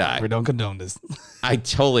all want to die. We don't condone this. I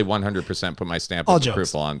totally 100% put my stamp All of jokes.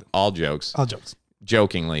 approval on all jokes. All jokes.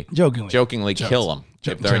 Jokingly, Jokingly. kill them.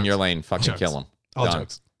 If they're in your lane, fucking Jokes. kill them. All Done.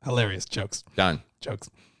 jokes. Hilarious jokes. Done. Jokes.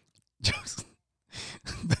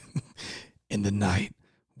 In the night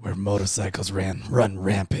where motorcycles run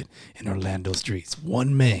rampant in Orlando streets,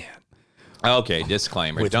 one man Okay,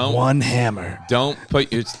 disclaimer. with one hammer. Don't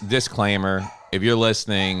put your disclaimer. If you're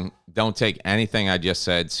listening, don't take anything I just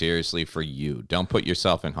said seriously for you. Don't put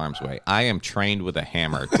yourself in harm's way. I am trained with a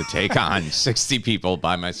hammer to take on 60 people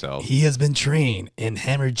by myself. He has been trained in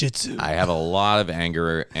hammer jitsu. I have a lot of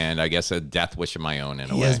anger and I guess a death wish of my own in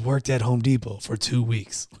a He way. has worked at Home Depot for 2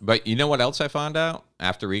 weeks. But you know what else I found out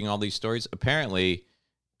after reading all these stories? Apparently,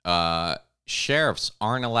 sheriffs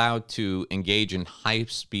aren't allowed to engage in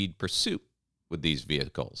high-speed pursuit with these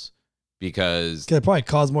vehicles because Could probably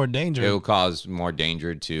cause more danger. it will cause more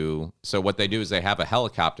danger to. So what they do is they have a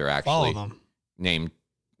helicopter Follow actually them. named.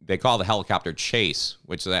 They call the helicopter Chase,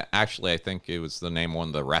 which actually I think it was the name of one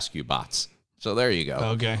of the rescue bots. So there you go.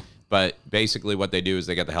 Okay. But basically what they do is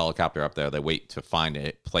they get the helicopter up there. They wait to find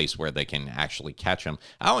a place where they can actually catch them.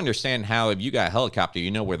 I don't understand how if you got a helicopter,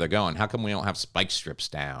 you know where they're going. How come we don't have spike strips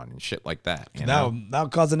down and shit like that? You know? That'll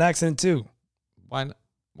cause an accident too. Why?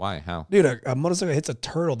 Why? How? Dude, a motorcycle hits a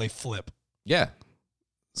turtle, they flip. Yeah.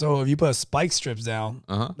 So if you put spike strips down,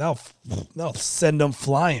 Uh-huh. that'll send them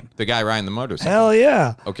flying. The guy riding the motorcycle. Hell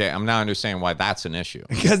yeah. Okay, I'm now understanding why that's an issue.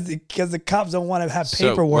 Because the cops don't want to have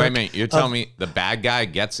So, paperwork. wait a minute. You're telling me the bad guy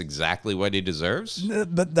gets exactly what he deserves?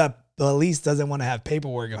 But the police doesn't want to have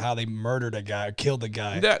paperwork of how they murdered a guy or killed a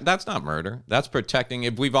guy. That's not murder. That's protecting.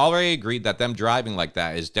 If we've already agreed that them driving like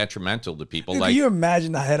that is detrimental to people, Dude, like can you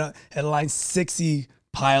imagine the headline 60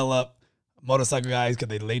 pile up motorcycle guys because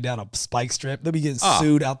they lay down a spike strip? They'll be getting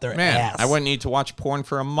sued out their man, ass. I wouldn't need to watch porn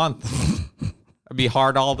for a month. It'd be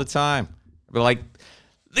hard all the time. I'd be like,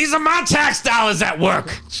 these are my tax dollars at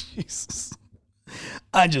work. Jesus.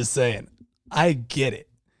 I'm just saying. I get it.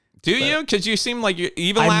 Do you? Because you seem like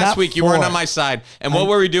even I'm last not week you weren't for on my side. And what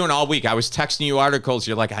were we doing all week? I was texting you articles.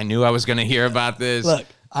 You're like, I knew I was going to hear about this. Look,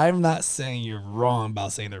 I'm not saying you're wrong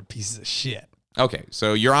about saying they're pieces of shit. Okay,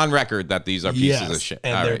 so you're on record that these are pieces of shit.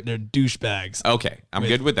 And All they're, right. they're douchebags. Okay, I'm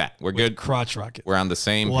good with that. We're good. Crotch rocket. We're on the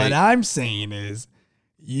same What page. I'm saying is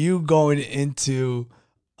you going into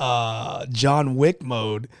John Wick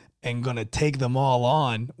mode and gonna take them all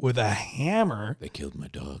on with a hammer. They killed my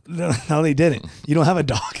dog. No, they didn't. You don't have a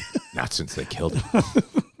dog. Not since they killed him.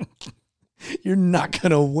 You're not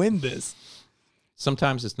gonna win this.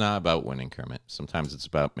 Sometimes it's not about winning, Kermit. Sometimes it's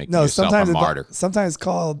about making yourself a martyr. Sometimes it's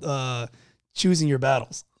called choosing your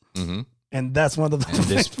battles. Mm-hmm. And that's one of the In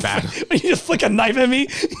this battle. You just flick a knife at me.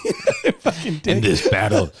 In this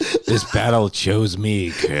battle chose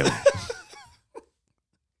me, Kermit.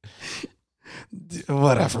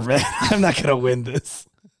 Whatever, man. I'm not gonna win this.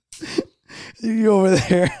 You over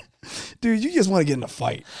there, dude. You just want to get in a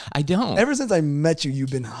fight. I don't. Ever since I met you,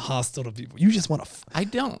 you've been hostile to people. You just want to. I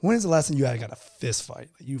don't. When is the last time you got a fist fight?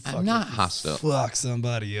 I'm not hostile. Fuck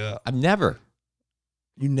somebody up. I've never.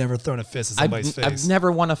 You never thrown a fist at somebody's face. I've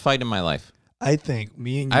never won a fight in my life. I think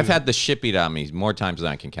me and you. I've had the shit beat on me more times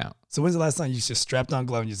than I can count. So when's the last time you just strapped on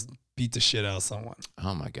glove and just beat the shit out of someone?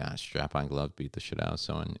 Oh my gosh, strap on glove, beat the shit out of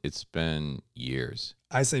someone. It's been years.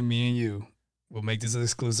 I say me and you will make this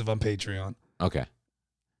exclusive on Patreon. Okay.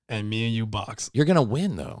 And me and you box. You're gonna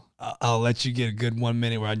win though. I'll let you get a good 1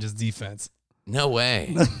 minute where I just defense. No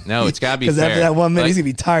way. No, it's gotta be fair. Because after that 1 minute, he's gonna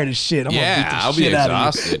be tired as shit. I'll be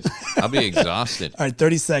exhausted. I'll be exhausted. All right,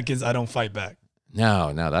 30 seconds. I don't fight back.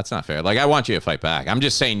 No, that's not fair. Like, I want you to fight back. I'm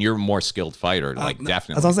just saying you're a more skilled fighter. Like,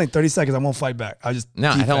 definitely. That's what I'm saying. 30 seconds. I won't fight back. I just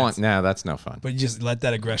I don't want. No, that's no fun. But you just let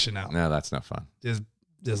that aggression out. No, that's no fun.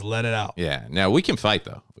 Just let it out. Yeah. No, we can fight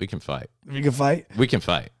though. We can fight. We can fight. We can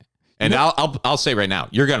fight. And I'll say right now,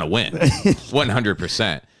 you're gonna win,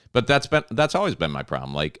 100%. But that's always been my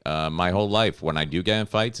problem. Like my whole life, when I do get in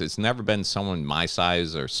fights, it's never been someone my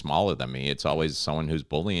size or smaller than me. It's always someone who's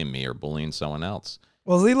bullying me or bullying someone else.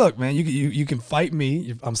 Well, see, look, man, you can fight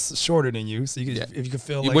me. I'm shorter than you, so you can, if you can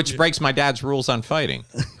feel like which breaks my dad's rules on fighting.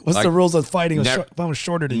 What's like, the rules of fighting? If I'm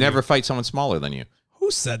shorter than you, never fight someone smaller than you. Who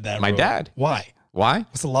said that? My dad. Why?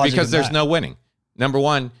 What's the logic? Because of there's that? no winning. Number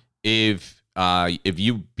one, if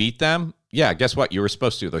you beat them, yeah, guess what? You were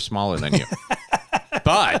supposed to. They're smaller than you.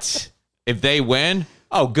 But if they win,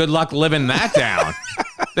 oh, good luck living that down.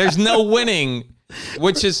 There's no winning.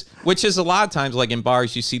 Which is a lot of times, like in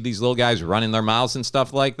bars, you see these little guys running their mouths and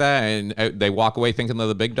stuff like that, and they walk away thinking they're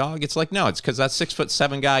the big dog. It's like, no, it's because that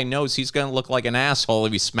 6'7" guy knows he's going to look like an asshole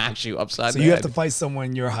if he smacks you upside the head. So you have to fight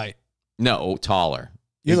someone your height. No, taller.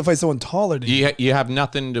 You have to fight someone taller than you. You have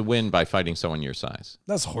nothing to win by fighting someone your size.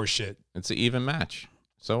 That's horseshit. It's an even match.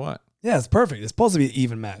 So what? Yeah, it's perfect. It's supposed to be an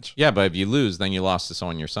even match. Yeah, but if you lose, then you lost to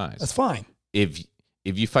someone your size. That's fine. If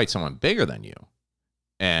you fight someone bigger than you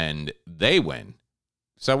and they win,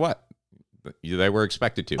 so what? They were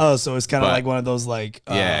expected to. Oh, so it's kind of like one of those like,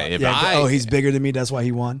 he's bigger than me, that's why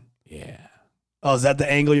he won? Yeah. Oh, is that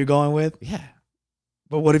the angle you're going with? Yeah.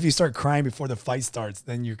 But what if you start crying before the fight starts?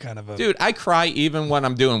 Then you're kind of a... Dude, I cry even when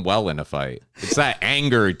I'm doing well in a fight. It's that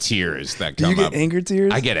anger tears that come up. Do you get anger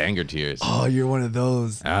tears? I get anger tears. Oh, you're one of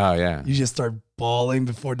those. Oh, yeah. You just start bawling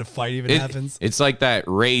before the fight even happens? It's like that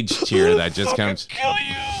rage tear that just comes... kill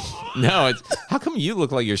you! No, it's how come you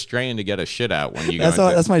look like you're straining to get a shit out when you that's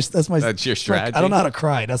your strategy. I don't know how to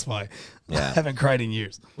cry. That's why. Yeah. I haven't cried in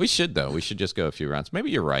years. We should though. We should just go a few rounds.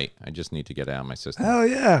 Maybe you're right. I just need to get it out of my system. Hell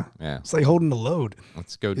yeah. Yeah. It's like holding the load.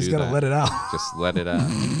 Let's go do that. You just gotta let it out. Just let it out.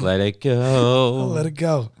 Let it go. Let it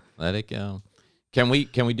go. Let it go. Can we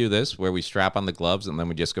do this where we strap on the gloves and then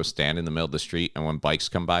we just go stand in the middle of the street and when bikes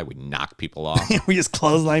come by we knock people off? We just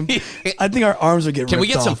clothesline. I think our arms would get ripped off. Can we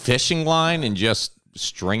get some fishing line and just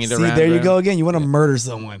string it around? See, there you go again. You want to murder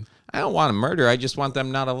someone. I don't want to murder. I just want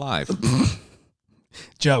them not alive.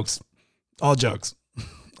 Jokes. All jokes.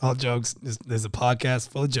 All jokes. There's a podcast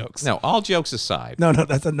full of jokes. No, all jokes aside. No,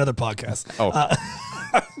 that's another podcast. Oh.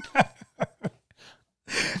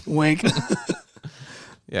 Wink.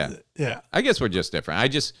 Yeah. Yeah. I guess we're just different.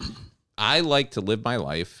 I like to live my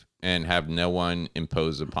life and have no one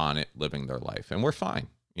impose upon it living their life. And we're fine.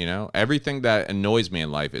 You know, everything that annoys me in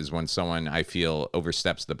life is when someone I feel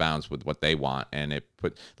oversteps the bounds with what they want. And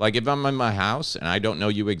like if I'm in my house and I don't know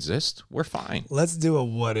you exist, we're fine. Let's do a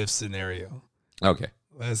what if scenario. Okay.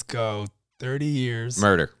 Let's go 30 years.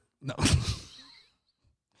 Murder. No.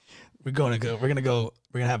 We're going to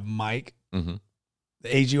have Mike, Mm-hmm.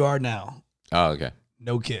 the age you are now. Oh, okay.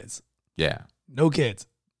 No kids. Yeah. No kids.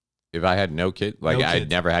 If I had no kid, like No I had kids.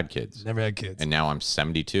 never had kids. Never had kids. And now I'm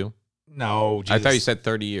 72. No, Jesus. I thought you said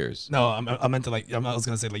 30 years. No, I meant to I was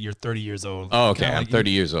going to say like you're 30 years old. Oh, okay. Kinda I'm like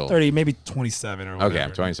 30 years old. 30, maybe 27 or whatever. Okay,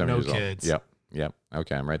 I'm 27 years No old. kids. Yep.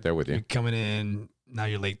 Okay, I'm right there with You're you. coming in, now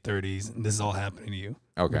you're late 30s, and this is all happening to you.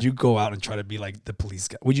 Okay. Would you go out and try to be like the police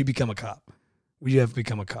guy? Would you become a cop? Would you have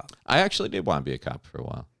become a cop? I actually did want to be a cop for a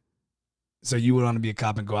while. So you would want to be a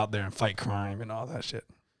cop and go out there and fight crime and all that shit?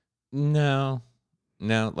 No.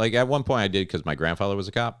 Like at one point I did because my grandfather was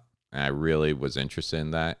a cop. And I really was interested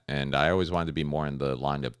in that. And I always wanted to be more in the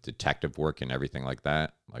line of detective work and everything like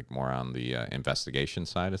that. Like more on the investigation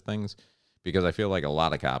side of things. Because I feel like a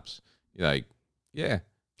lot of cops, like, yeah.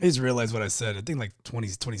 I just realized what I said. I think like 20,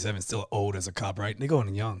 27 is still old as a cop, right? They go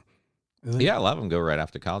in young. Yeah, a lot of them go right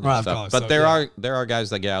after college Right and after stuff. college, but so, there are guys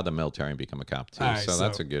that get out of the military and become a cop too. All right, so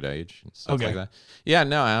that's a good age and stuff Okay. like that. Yeah,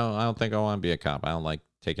 no, I don't think I want to be a cop. I don't like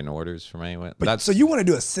taking orders from anyone. But, so you want to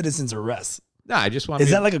do a citizen's arrest? No, I just want to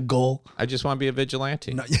Is that like a goal? I just want to be a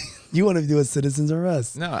vigilante. No, you want to do a citizen's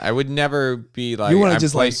arrest? No, I would never be like, You wanna I'm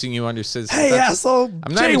just, placing you under citizen. Hey, asshole,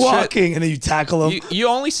 I'm not even jaywalking, and then you tackle him. You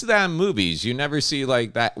only see that in movies. You never see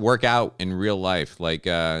like that work out in real life. Like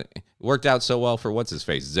worked out so well for what's his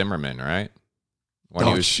face, Zimmerman, right? When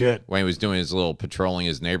he was doing his little patrolling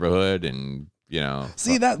his neighborhood and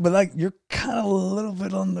See that, but like you're kind of a little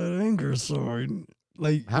bit on the anger side.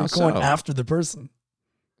 Like How you're going so? after the person.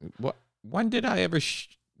 What? When did I ever?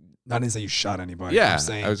 I didn't say you shot anybody. Yeah,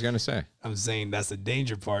 I was gonna say. I'm saying that's the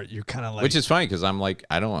danger part. You're kind of like, Which is funny because I'm like,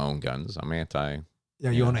 I don't own guns. I'm anti.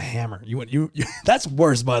 yeah, you own a hammer. You that's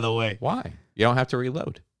worse, by the way. Why? You don't have to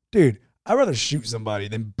reload. Dude, I'd rather shoot somebody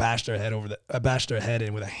than bash their head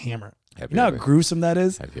in with a hammer. Have You know how ever- gruesome that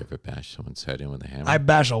is? Have you ever bashed someone's head in with a hammer? I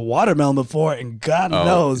bashed a watermelon before, and God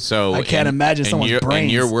knows, so I can't imagine someone's brains. In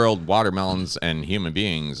your world, watermelons and human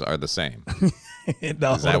beings are the same. Is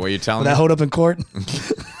that what you're telling me? me? That hold up in court?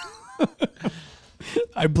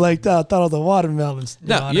 I blanked out. Thought of the watermelons.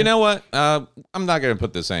 No, you know what? I'm not going to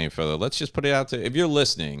put this any further. Let's just put it out to, if you're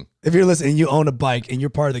listening. If you're listening and you own a bike and you're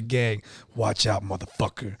part of the gang, watch out,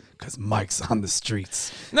 motherfucker, because Mike's on the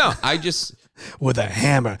streets. No, I just... with a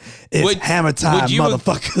hammer. It's hammer time,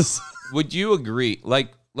 motherfuckers. Would you agree?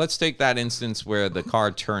 Like, let's take that instance where the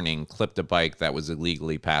car turning clipped a bike that was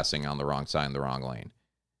illegally passing on the wrong side in the wrong lane.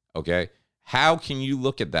 Okay? How can you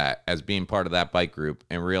look at that as being part of that bike group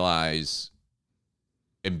and realize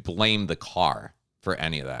and blame the car for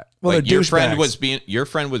any of that? Well, like your friend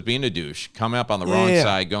douchebags. was being a douche, coming up on the wrong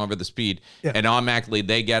side, going over the speed, and automatically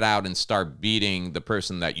they get out and start beating the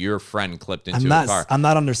person that your friend clipped into the car. I'm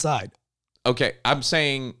not on their side. Okay, I'm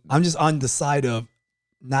saying I'm just on the side of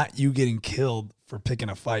not you getting killed for picking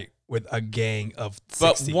a fight with a gang of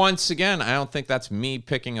 60. But once again, I don't think that's me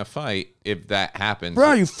picking a fight if that happens.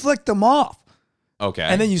 Bro, you flicked them off. Okay.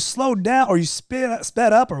 And then you slowed down or you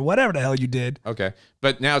sped up or whatever the hell you did. Okay.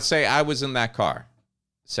 But now say I was in that car.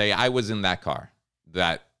 Say I was in that car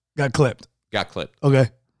that got clipped. Okay.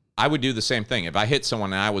 I would do the same thing. If I hit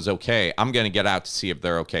someone and I was okay, I'm going to get out to see if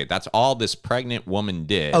they're okay. That's all this pregnant woman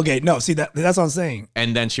did. Okay, no, see that's what I'm saying.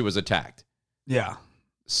 And then she was attacked. Yeah.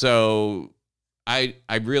 So I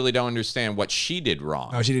really don't understand what she did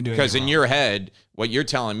wrong. No, she didn't do anything Because in wrong. your head, what you're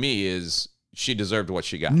telling me is she deserved what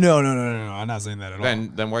she got. No. I'm not saying that at all.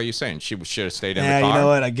 Then what are you saying? She should have stayed in the car? You know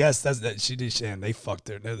what? I guess that's that she did. And they fucked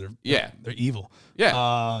her. They're evil.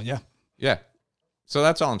 Yeah. Yeah. So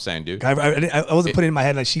that's all I'm saying, dude. I wasn't putting it in my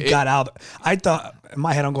head like she got out. I thought in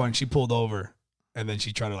my head I'm going. She pulled over, and then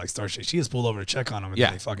she tried to like start shit. She just pulled over to check on him, and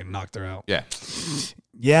then they fucking knocked her out. Yeah.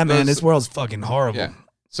 Yeah, man. This world's fucking horrible. Yeah.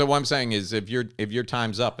 So what I'm saying is, if your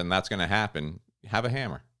time's up and that's gonna happen, have a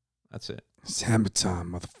hammer. That's it. It's hammer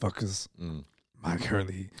time, motherfuckers. Mike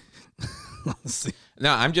Hurley. Let's see.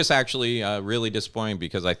 No, I'm just actually really disappointed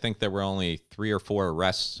because I think there were only 3 or 4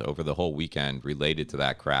 arrests over the whole weekend related to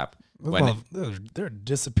that crap. Well, they're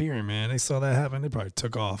disappearing, man. They saw that happen. They probably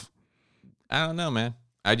took off. I don't know, man.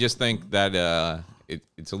 I just think that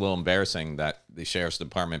it's a little embarrassing that the sheriff's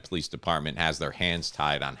department, police department has their hands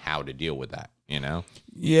tied on how to deal with that, you know?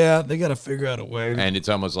 Yeah, they got to figure out a way. And it's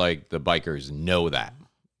almost like the bikers know that.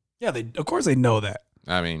 Yeah, of course they know that.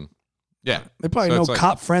 I mean, yeah. They probably know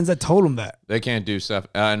cop friends that told them that. They can't do stuff.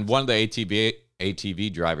 And one of the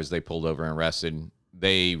ATV drivers they pulled over and arrested,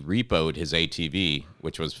 they repoed his ATV,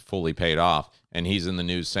 which was fully paid off. And he's in the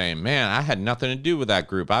news saying, man, I had nothing to do with that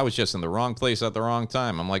group. I was just in the wrong place at the wrong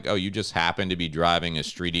time. I'm like, oh, you just happened to be driving a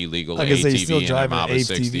street illegal ATV and a mob of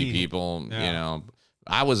 60 people. Yeah. You know,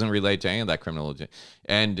 I wasn't related to any of that criminal.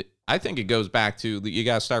 And I think it goes back to you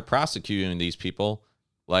got to start prosecuting these people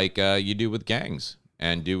like you do with gangs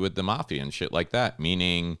and do with the mafia and shit like that.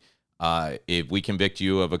 Meaning, if we convict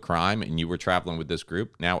you of a crime and you were traveling with this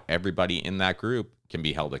group, now everybody in that group can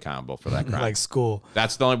be held accountable for that crime. Like school.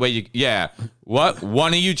 That's the only way you... Yeah. What?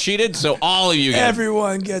 One of you cheated, so all of you get...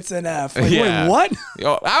 Everyone gets an F. Like, wait, what?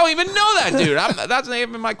 I don't even know that, dude. That's not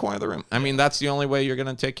even my corner of the room. I mean, that's the only way you're going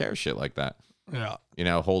to take care of shit like that. Yeah. You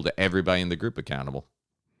know, hold everybody in the group accountable.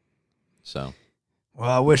 So... Well,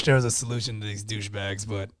 I wish there was a solution to these douchebags,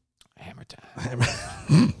 but... Hammer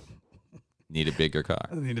time. Need a bigger car.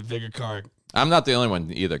 I need a bigger car. I'm not the only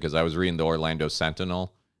one either, because I was reading the Orlando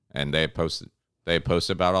Sentinel, and they posted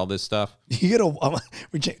about all this stuff. You get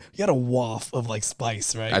a waft of like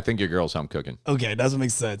spice, right? I think your girl's home cooking. Okay, doesn't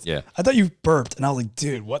make sense. Yeah. I thought you burped, and I was like,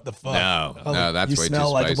 dude, what the fuck? No, that's way too spicy. You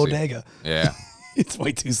smell like a bodega. Yeah. It's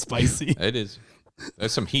way too spicy. It is.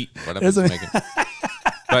 There's some heat. Whatever's making.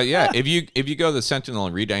 But yeah, if you go to the Sentinel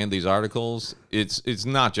and read any of these articles, it's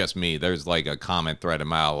not just me. There's like a comment thread a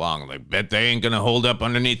mile long. Like, bet they ain't gonna hold up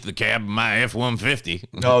underneath the cab of my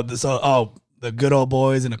F-150. The good old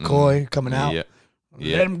boys in the koi coming out. Yeah.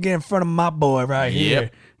 Let them get in front of my boy right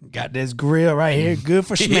here. Got this grill right here. Good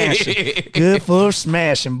for smashing. Good for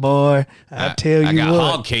smashing, boy. I tell you I got what.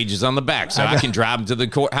 hog cages on the back, so I can drive them to the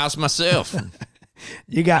courthouse myself.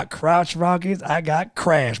 You got crotch rockets. I got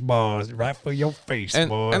crash bars right for your face,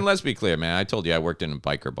 boy. And let's be clear, man. I told you I worked in a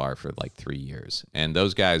biker bar for like 3 years, and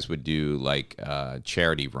those guys would do like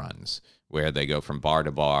charity runs where they go from bar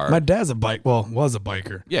to bar. My dad's was a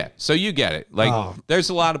biker. Yeah, so you get it. Like, there's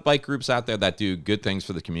a lot of bike groups out there that do good things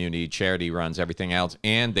for the community, charity runs, everything else,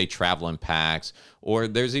 and they travel in packs. Or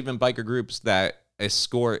there's even biker groups that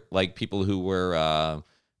escort like people who were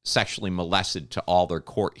sexually molested to all their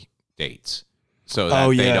court dates, so that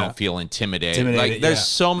they don't feel intimidated. Like, there's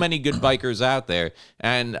so many good bikers out there,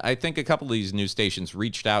 and I think a couple of these news stations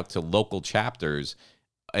reached out to local chapters.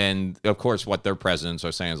 And of course, what their presidents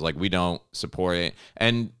are saying is like, we don't support it.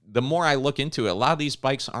 And the more I look into it, a lot of these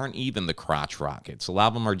bikes aren't even the crotch rockets. A lot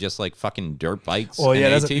of them are just like fucking dirt bikes. Well, yeah,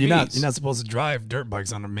 and ATVs. you're not supposed to drive dirt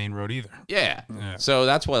bikes on the main road either. Yeah. So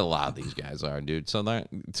that's what a lot of these guys are, dude. So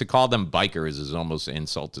to call them bikers is almost an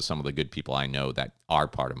insult to some of the good people I know that are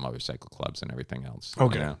part of motorcycle clubs and everything else.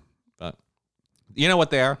 Okay. You know? But you know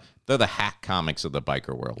what they are? They're the hack comics of the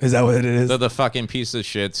biker world. Is that what it is? They're the fucking piece of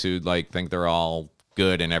shits who like think they're all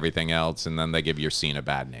good and everything else, and then they give your scene a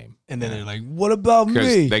bad name. And then they're like, what about me?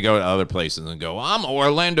 Because they go to other places and go, I'm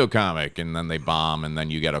Orlando comic, and then they bomb, and then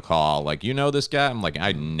you get a call like, you know this guy? I'm like,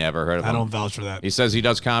 I never heard of him. I don't vouch for that. He says he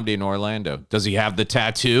does comedy in Orlando. Does he have the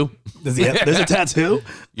tattoo? Does he have, there's a tattoo?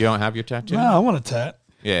 You don't have your tattoo? No, I want a tat.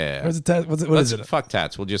 Yeah. Where's the tat? What is it? Fuck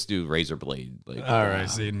tats. We'll just do razor blade. Like, all right.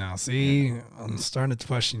 See, I'm starting to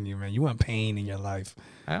question you, man. You want pain in your life.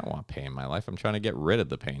 I don't want pain in my life. I'm trying to get rid of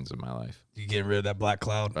the pains in my life. You get rid of that black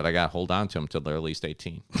cloud. But I got to hold on to them till they're at least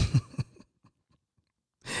 18.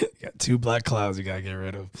 You got 2 black clouds you got to get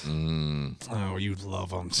rid of. Oh, you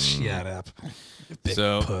love them. Shut up. Big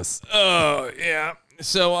puss. Oh, yeah.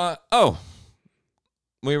 So,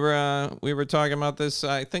 we were talking about this.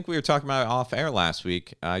 I think we were talking about it off air last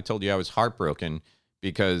week. I told you I was heartbroken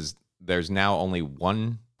because there's now only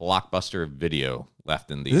one Blockbuster video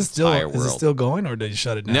left in the entire world. Is it still going, or did you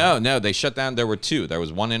shut it down? No, they shut down. There were 2. There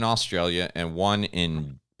was one in Australia and one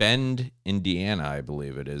in Bend, Indiana, I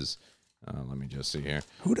believe it is. Let me just see here.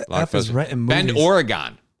 Who the F is renting movies?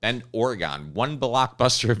 Bend, Oregon. One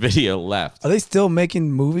Blockbuster video left. Are they still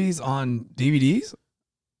making movies on DVDs?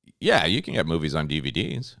 Yeah, you can get movies on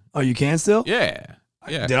DVDs. Oh, you can still? Yeah.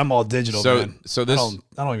 Dude, I'm all digital, man. So this,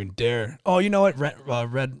 I don't even dare. Oh, you know what?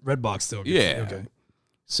 Redbox still. Yeah. Okay.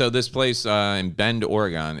 So this place in Bend,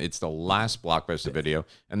 Oregon, it's the last Blockbuster video.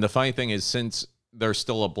 And the funny thing is, since they're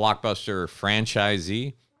still a Blockbuster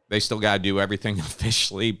franchisee, they still got to do everything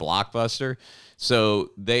officially Blockbuster.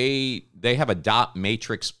 So they have a dot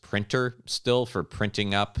matrix printer still for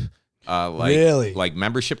printing up like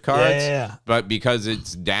membership cards. Yeah. But because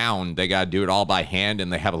it's down, they got to do it all by hand,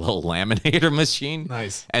 and they have a little laminator machine.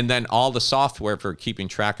 Nice. And then all the software for keeping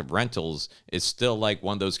track of rentals is still like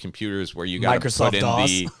one of those computers where you got to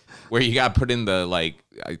put in the like,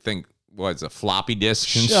 I think what's a floppy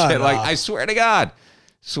disk and Shut shit. up. Like, I swear to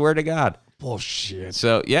God. Bullshit.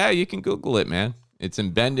 So yeah, you can Google it, man. It's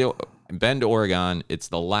in Bend, Oregon. It's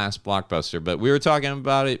the last Blockbuster. But we were talking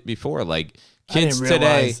about it before, like, kids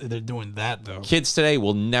today, they're doing that though. Kids today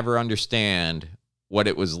will never understand what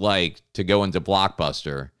it was like to go into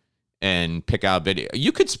Blockbuster and pick out a video.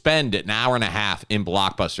 You could spend an hour and a half in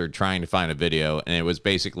Blockbuster trying to find a video, and it was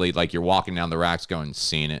basically like you're walking down the racks going,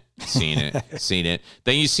 seen it.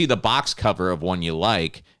 Then you see the box cover of one you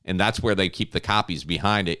like, and that's where they keep the copies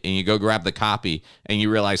behind it, and you go grab the copy, and you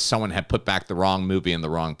realize someone had put back the wrong movie in the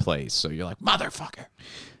wrong place. So you're like, motherfucker.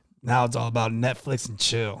 Now it's all about Netflix and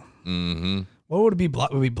chill. Mm-hmm. What would it be?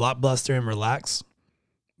 Would it be Blockbuster and relax?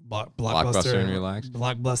 Blockbuster and relax.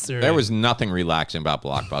 Blockbuster. There was nothing relaxing about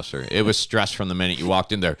Blockbuster. It was stress from the minute you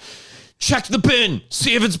walked in there. Check the bin.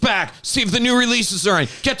 See if it's back. See if the new releases are in.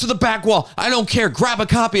 Get to the back wall. I don't care. Grab a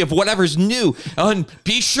copy of whatever's new. And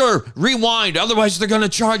be sure, rewind. Otherwise, they're going to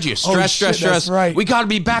charge you. Stress. That's right. We got to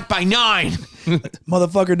be back by 9.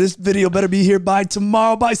 Motherfucker, this video better be here by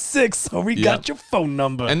tomorrow by 6. So we got your phone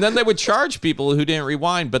number. And then they would charge people who didn't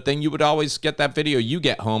rewind, but then you would always get that video, you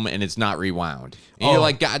get home and it's not rewound. And you're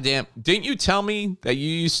like, God damn, didn't you tell me that you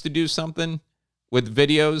used to do something with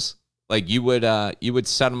videos? Like you would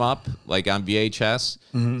set them up like on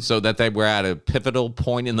VHS so that they were at a pivotal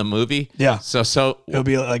point in the movie. Yeah. So it would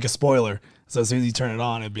be like a spoiler. So as soon as you turn it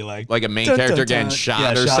on, it'd be like a main dun, character dun, dun. getting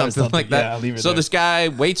shot or something like that. Yeah, I'll leave it so there. this guy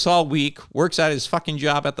waits all week, works at his fucking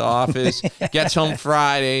job at the office, gets home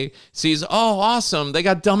Friday, sees, oh, awesome, they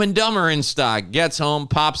got Dumb and Dumber in stock, gets home,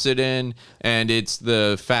 pops it in, and it's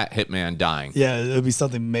the fat hitman dying. Yeah, it'll be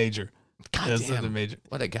something major. Something major.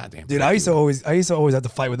 What a goddamn dude! I used to always have to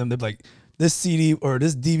fight with them. They'd be like, this CD or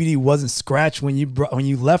this DVD wasn't scratched when you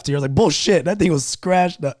left it. You're like, bullshit, that thing was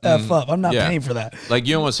scratched the F up. I'm not paying for that. Like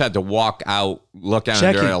you almost had to walk out, look down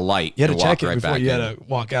under a light. You had to check it right before you had to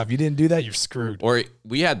walk out. If you didn't do that, you're screwed. Or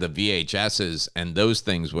we had the VHSs, and those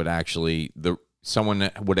things would actually someone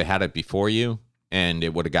would have had it before you, and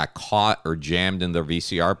it would have got caught or jammed in the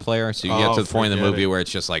VCR player. So you get to the point in the movie where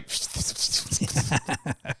it's just like,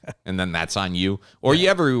 and then that's on you. Or you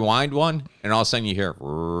ever rewind one, and all of a sudden you hear,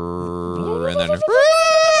 and then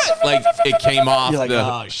like it came off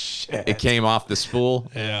oh shit, it came off the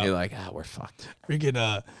spool. Yeah, you're like, we're fucked.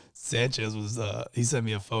 Freaking Sanchez was he sent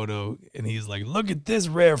me a photo, and he's like, look at this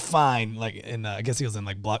rare find. Like, and I guess he was in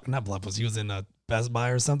like not Blockbuster, he was in Best Buy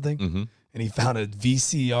or something, and he found a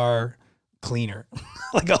VCR cleaner,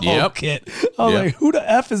 like a whole kit. I was like, who the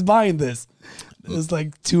F is buying this? There's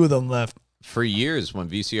like 2 of them left. For years, when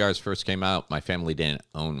VCRs first came out, my family didn't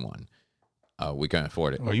own one. We couldn't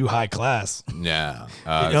afford it. Well, you high class. Yeah.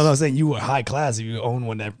 You know what I'm saying? You were high class if you own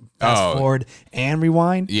one that fast forward and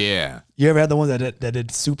rewind. Yeah. You ever had the ones that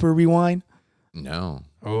did super rewind? No.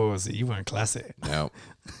 Oh, see, you weren't classy. No.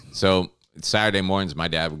 So Saturday mornings, my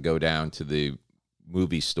dad would go down to the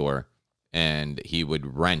movie store, and he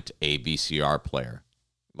would rent a VCR player.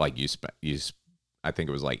 Like I think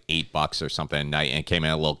it was like $8 or something a night, and it came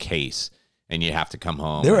in a little case, and you have to come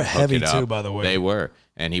home. They were heavy too, by the way. They were,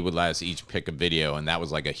 and he would let us each pick a video, and that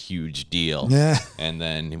was like a huge deal. Yeah. And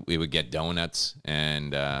then we would get donuts,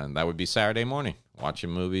 and that would be Saturday morning,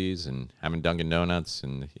 watching movies and having Dunkin' Donuts,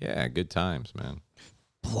 and good times, man.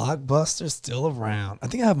 Blockbuster's still around. I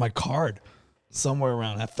think I have my card somewhere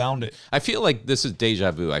around. I found it. I feel like this is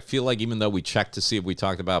deja vu. I feel like even though we checked to see if we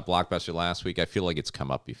talked about Blockbuster last week, I feel like it's come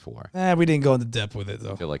up before. We didn't go into depth with it,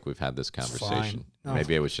 though. I feel like we've had this conversation. No.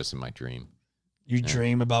 Maybe it was just in my dream. You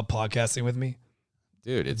dream about podcasting with me?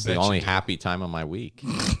 Dude, it's the only happy time of my week.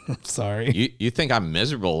 Sorry. You think I'm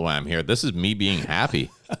miserable when I'm here. This is me being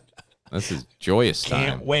happy. This is joyous time.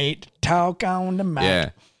 Can't wait to talk on the mic. Yeah.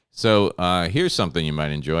 So here's something you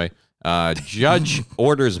might enjoy. Judge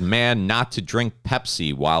orders man not to drink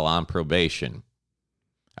Pepsi while on probation.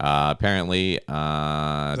 Apparently, is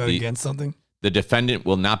that against something? The defendant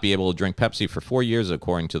will not be able to drink Pepsi for 4 years,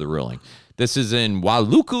 according to the ruling. This is in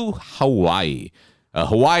Wailuku, Hawaii. A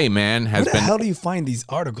Hawaii man has been... Where the hell do you find these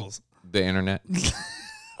articles? The internet.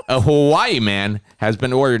 A Hawaii man has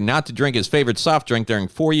been ordered not to drink his favorite soft drink during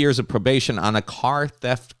 4 years of probation on a car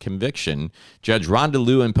theft conviction. Judge Rhonda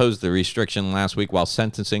Liu imposed the restriction last week while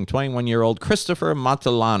sentencing 21-year-old Christopher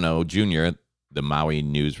Montellano Jr., the Maui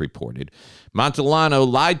News reported. Montellano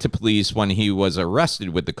lied to police when he was arrested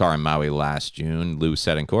with the car in Maui last June, Liu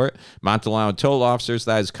said in court. Montellano told officers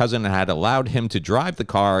that his cousin had allowed him to drive the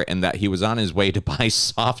car and that he was on his way to buy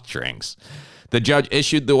soft drinks. The judge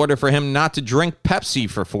issued the order for him not to drink Pepsi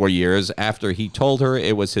for 4 years after he told her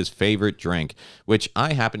it was his favorite drink, which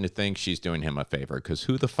I happen to think she's doing him a favor, because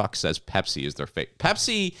who the fuck says Pepsi is their favorite?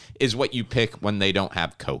 Pepsi is what you pick when they don't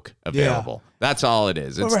have Coke available. Yeah. That's all it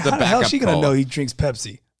is. It's the backup. How is she going to cola. know he drinks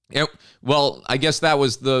Pepsi? Well, I guess that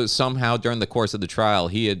was somehow during the course of the trial,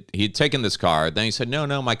 he had taken this car. Then he said,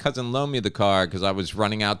 no, my cousin loaned me the car because I was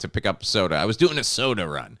running out to pick up soda. I was doing a soda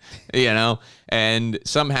run, and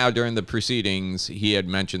somehow during the proceedings, he had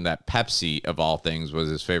mentioned that Pepsi, of all things, was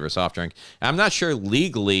his favorite soft drink. I'm not sure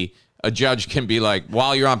legally a judge can be like,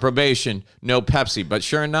 while you're on probation, no Pepsi. But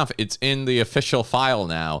sure enough, it's in the official file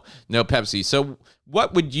now, no Pepsi. So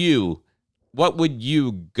what would you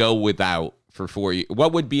go without for 4 years?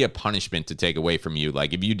 What would be a punishment to take away from you?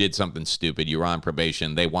 Like if you did something stupid, you were on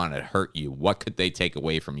probation, they wanted to hurt you. What could they take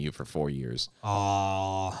away from you for 4 years?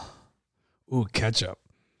 Ketchup.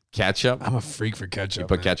 Ketchup? I'm a freak for ketchup. You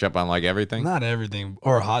put ketchup on like everything? Not everything.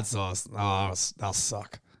 Or hot sauce. Oh, I'll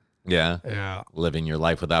suck. Yeah. Yeah. Living your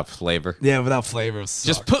life without flavor. Yeah, without flavor.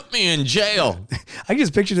 Just put me in jail. I can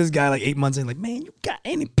just picture this guy like 8 months in, like, man, you got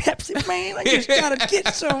any Pepsi, man? I just gotta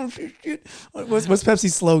get some. What's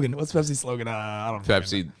Pepsi's slogan? I don't know.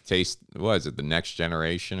 Pepsi taste, what is it, the next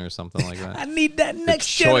generation or something like that? I need that next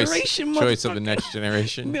choice, generation, choice of the next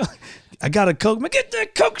generation. I got a Coke. Man, get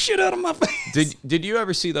that Coke shit out of my face. Did you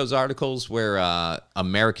ever see those articles where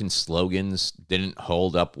American slogans didn't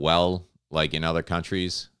hold up well, like in other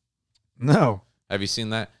countries? No. Have you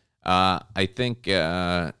seen that? I think,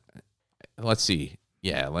 let's see.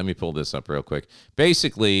 Yeah, let me pull this up real quick.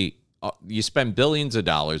 Basically, you spend billions of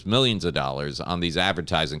dollars, millions of dollars on these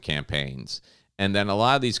advertising campaigns. And then a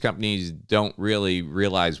lot of these companies don't really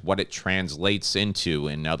realize what it translates into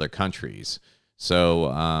in other countries.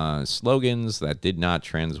 So slogans that did not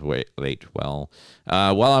translate well.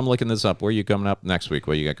 While I'm looking this up, where are you coming up next week?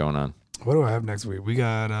 What you got going on? What do I have next week? We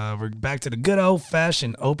got we're back to the good old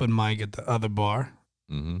fashioned open mic at the other bar,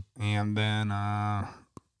 and then I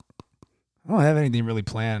don't have anything really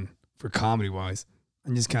planned for comedy wise.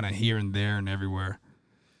 I'm just kind of here and there and everywhere,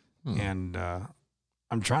 and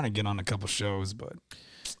I'm trying to get on a couple shows, but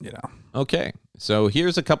you know. Okay, so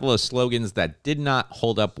here's a couple of slogans that did not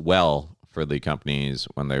hold up well for the companies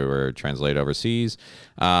when they were translated overseas.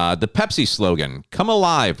 The Pepsi slogan, "Come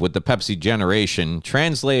alive with the Pepsi generation,"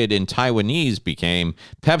 translated in Taiwanese became,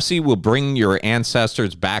 "Pepsi will bring your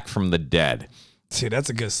ancestors back from the dead." See, that's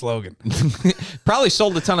a good slogan. Probably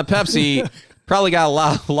sold a ton of Pepsi. Probably got a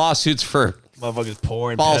lot of lawsuits for Motherfuckers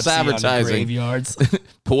pouring false Pepsi advertising. on the graveyards.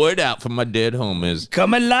 Pour it out for my dead homies.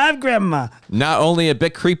 Come alive, Grandma. Not only a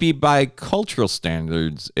bit creepy by cultural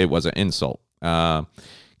standards, it was an insult.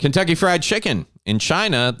 Kentucky Fried Chicken. In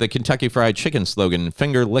China, the Kentucky Fried Chicken slogan,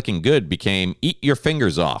 "Finger licking good," became "Eat your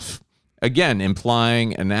fingers off." Again,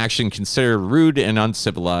 implying an action considered rude and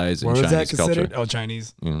uncivilized in Chinese culture. Oh,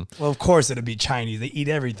 Chinese. Well, of course it'd be Chinese. They eat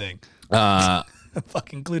everything.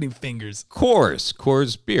 Fuck, including fingers.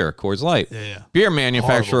 Coors beer, Coors Light. Yeah. Beer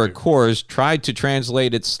manufacturer Horrible Coors tried to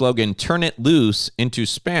translate its slogan, "Turn it loose," into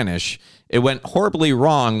Spanish. It went horribly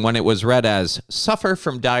wrong when it was read as "Suffer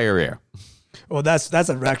from diarrhea." Well, that's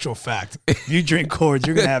an actual fact. If you drink Coors,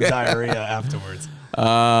 you're going to have diarrhea afterwards.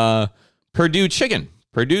 Purdue Chicken.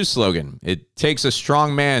 Purdue slogan, "It takes a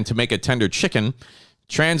strong man to make a tender chicken."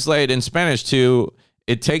 Translated in Spanish to,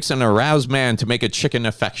 "It takes an aroused man to make a chicken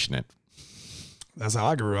affectionate." That's how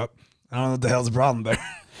I grew up. I don't know what the hell's the problem there.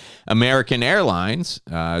 American Airlines,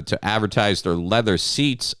 to advertise their leather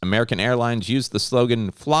seats, American Airlines used the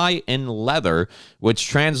slogan "Fly in leather," which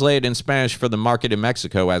translated in Spanish for the market in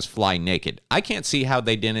Mexico as "Fly naked." I can't see how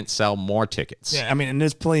they didn't sell more tickets. Yeah, I mean, and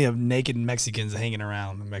there's plenty of naked Mexicans hanging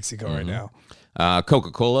around in Mexico right now.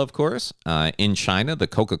 Coca-Cola, of course. In China, the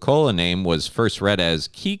Coca-Cola name was first read as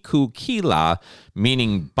Ke-Kou-Ke-La,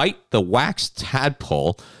 meaning "bite the wax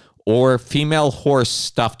tadpole," or "female horse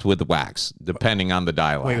stuffed with wax," depending on the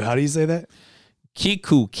dialect. Wait, how do you say that?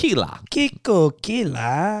 Ke-Kou-Ke-La.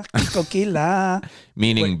 Ke-Kou-Ke-La. Ke-Kou-Ke-La.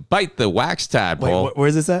 Meaning "bite the wax tadpole." Wait,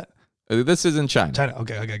 where's this at? This is in China. China.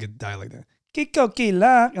 Okay, I gotta get the dialect there.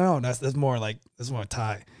 Ke-Kou-Ke-La. No, that's more like, that's more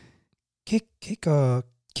Thai. Ke-Kou-Ke-La.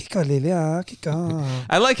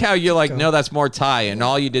 I like how you're like, no, that's more Thai, and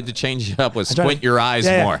all you did to change it up was squint your eyes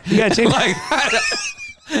more. You gotta change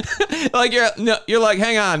like you're like,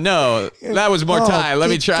 hang on, no, that was more Thai. Let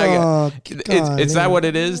me try again. Is that what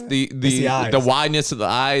it is? The wideness of the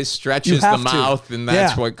eyes stretches the mouth, and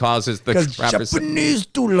that's what causes the Because Japanese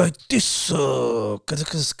do like this.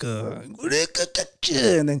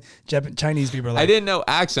 And then Chinese people are like, I didn't know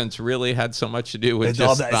accents really had so much to do with It's just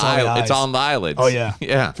all the the- it's all the eyelids. It's eyes. on the eyelids. Oh, yeah.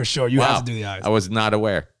 Yeah. For sure. You have to do the eyes. I was not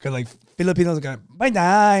aware. because like Filipinos are going, bye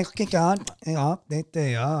bye, kick on,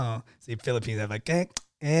 see, Philippines have like,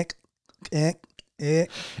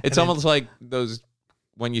 It's almost like those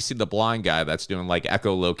when you see the blind guy that's doing like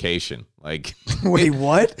echolocation. Like, wait,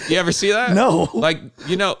 what? you ever see that? No. Like,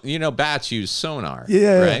 bats use sonar,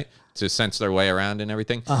 Yeah. right, to sense their way around and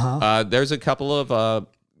everything. There's a couple of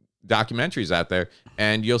documentaries out there,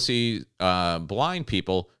 and you'll see blind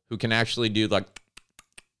people who can actually do like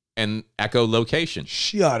an echolocation.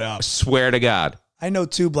 Shut up. Swear to God. I know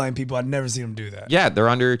two blind people. I've never seen them do that. Yeah, they're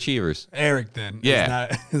underachievers. Eric, then.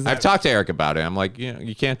 Yeah. I've talked to Eric about it. I'm like,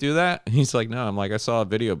 you can't do that? He's like, no. I'm like, I saw a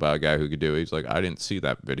video about a guy who could do it. He's like, I didn't see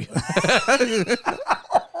that video.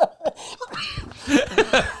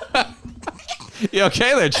 You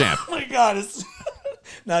okay there, champ? Oh my God.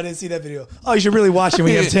 No, I didn't see that video. Oh, you should really watch it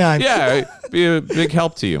when you have time. Yeah, be a big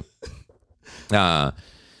help to you.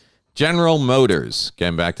 General Motors,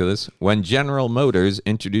 getting back to this, when General Motors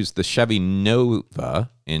introduced the Chevy Nova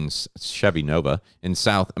in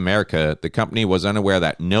South America, the company was unaware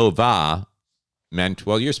that Nova meant,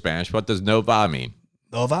 well, you're Spanish. What does Nova mean?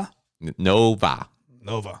 Nova? Nova.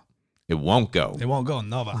 Nova. It won't go. It won't go.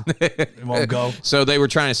 Nova. It won't go. So they were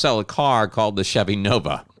trying to sell a car called the Chevy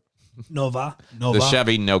Nova. Nova. The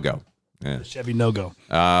Chevy No-Go. Yeah. The Chevy No-Go.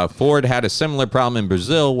 Ford had a similar problem in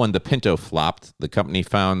Brazil when the Pinto flopped. The company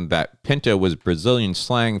found that Pinto was Brazilian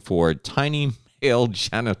slang for tiny male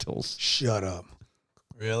genitals. Shut up.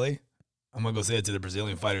 Really? I'm going to go say it to the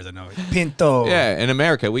Brazilian fighters I know. Pinto. Yeah, in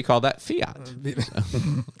America, we call that Fiat.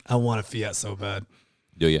 I want a Fiat so bad.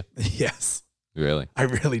 Do you? Yes. Really? I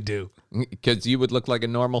really do. Because you would look like a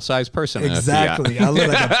normal-sized person Exactly. in a Fiat. I look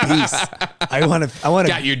like a beast. I want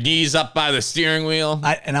Got your knees up by the steering wheel.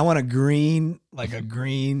 I want a green,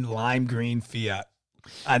 lime green Fiat.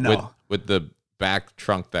 I know. With the back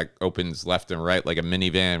trunk that opens left and right like a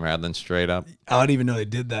minivan rather than straight up. I don't even know they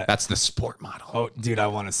did that. That's the sport model. Oh, dude, I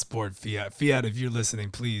want a sport Fiat. Fiat, if you're listening,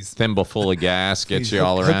 please. Thimble full of gas, gets you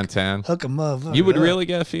all around town. Hook them up. You would really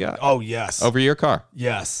get a Fiat? Oh, yes. Over your car?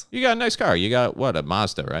 Yes. You got a nice car. You got, what, a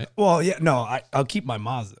Mazda, right? Well, yeah, no, I'll keep my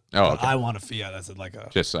Mazda. Oh, okay. I want a Fiat that's like a...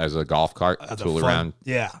 Just as a golf cart, tool around.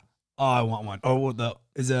 Yeah. Oh, I want one. Oh,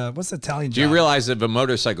 what's the Italian Do you realize if a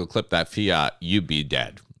motorcycle clipped that Fiat, you'd be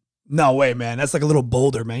dead? No way, man. That's like a little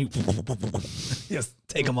boulder, man. Just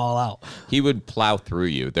take them all out. He would plow through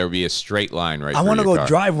you. There would be a straight line right I want to go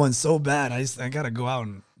drive one so bad. I got to go out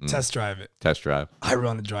and test drive it. Test drive. I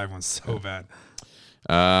want to drive one so bad.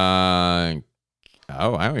 I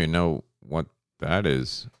don't even know what that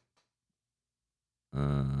is.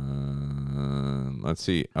 Let's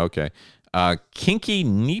see. Okay. Kinky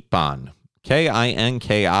Nippon.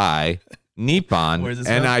 Kinki. Nippon. Where's this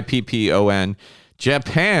from? Nippon.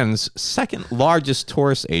 Japan's second largest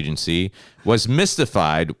tourist agency was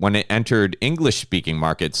mystified when it entered English-speaking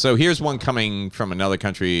markets. So here's one coming from another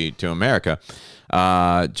country to America.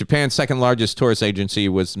 Japan's second largest tourist agency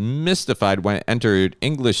was mystified when it entered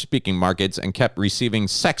English-speaking markets and kept receiving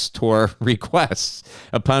sex tour requests.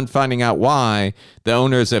 Upon finding out why, the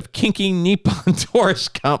owners of Kinky Nippon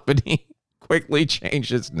Tourist Company quickly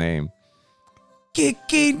changed its name.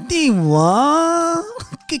 Kikiniwa.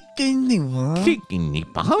 Kinky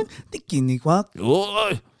Nippon? Kikiniwa.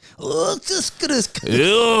 Oh, Oh, just good as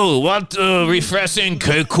what refreshing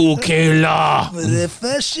Ke-Kou-Ke-La.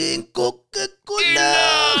 refreshing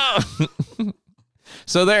Coca-Cola.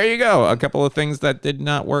 So there you go. A couple of things that did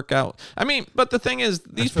not work out. I mean, but the thing is,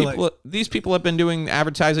 these people have been doing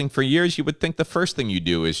advertising for years. You would think the first thing you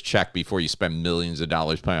do is check before you spend millions of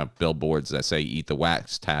dollars putting up billboards that say "Eat the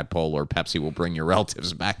wax tadpole" or "Pepsi will bring your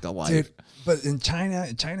relatives back to life." Dude, but in China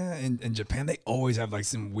and Japan, they always have like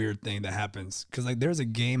some weird thing that happens. Because like there's a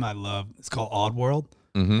game I love. It's called Oddworld,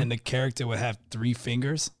 and the character would have 3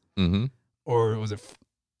 fingers, or was it?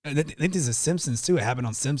 I think there's a Simpsons too. It happened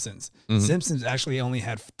on Simpsons. Simpsons actually only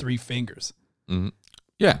had 3 fingers.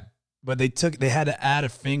 Yeah, but they had to add a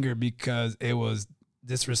finger because it was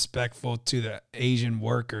disrespectful to the Asian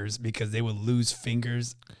workers because they would lose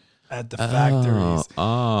fingers at the factories.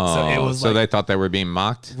 So it was they thought they were being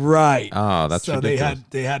mocked, right? Oh, that's so ridiculous.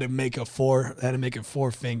 they had to make it 4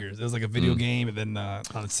 fingers. It was like a video game, and then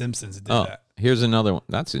on Simpsons it did that. Here's another one.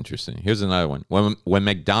 That's interesting. Here's another one. When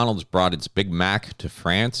McDonald's brought its Big Mac to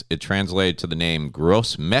France, it translated to the name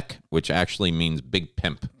Gros Mec, which actually means Big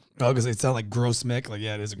Pimp. Oh, because it sounds like gross Mick. Like,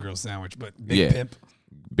 yeah, it is a gross sandwich, but Big Pimp.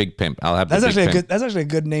 Big Pimp. I'll have that's the actually Big Pimp. that's actually a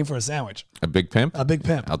good name for a sandwich. A Big Pimp? A Big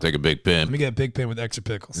Pimp. I'll take a Big Pimp. Let me get a Big Pimp with extra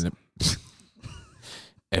pickles.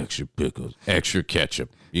 Extra pickles. Extra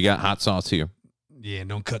ketchup. You got hot sauce here? Yeah,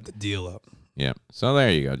 don't cut the deal up. Yeah. So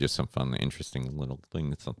there you go. Just some fun, interesting little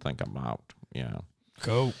things to think about. Yeah.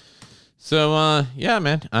 Cool. So, yeah,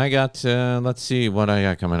 man, I got, let's see what I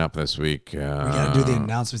got coming up this week. We got to do the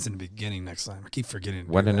announcements in the beginning next time. I keep forgetting.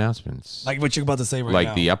 What announcements? Like what you're about to say right now.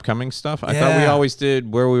 Like the upcoming stuff? I thought we always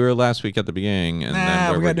did where we were last week at the beginning and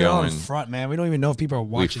then where we we're do it on going. front, man. We don't even know if people are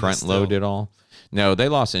watching. We front load it all. No, they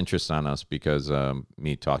lost interest on us because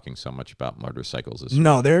me talking so much about motorcycles.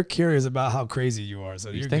 No, they're curious about how crazy you are. So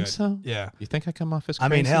you you're think good. so? Yeah. You think I come off as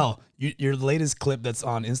crazy? I mean, hell, your latest clip that's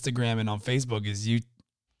on Instagram and on Facebook is you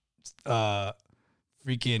freaking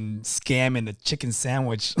scamming the chicken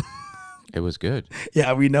sandwich. It was good.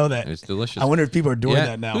 Yeah, we know that. It's delicious. I wonder if people are doing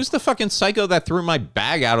that now. Who's the fucking psycho that threw my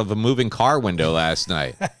bag out of a moving car window last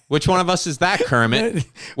night? Which one of us is that, Kermit?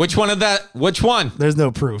 Which one? There's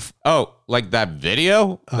no proof. Oh, like that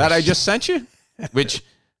video that I just sent you? Which,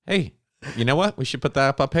 hey, You know what? We should put that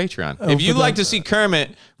up on Patreon. Oh, If you'd put like that- to see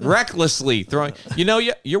Kermit recklessly throwing,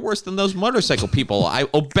 you're worse than those motorcycle people. I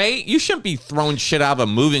obey. You shouldn't be throwing shit out of a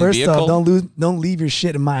moving First vehicle. off, don't leave your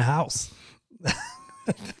shit in my house.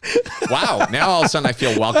 Wow. Now all of a sudden I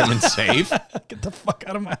feel welcome and safe. Get the fuck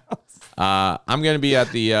out of my house. I'm going to be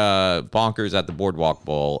at the Bonkers at the Boardwalk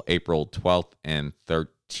Bowl April 12th and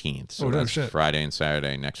 13th. So Oh, no that's shit. Friday and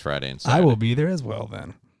Saturday, next Friday and Saturday. I will be there as well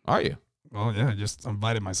then. Are you? Well, yeah, I just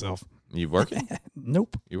invited myself. You working?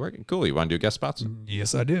 Nope. You working? Cool. You want to do guest spots?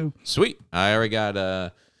 Yes, I do. Sweet. I already got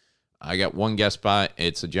I got one guest spot.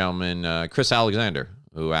 It's a gentleman, Chris Alexander,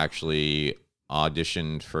 who actually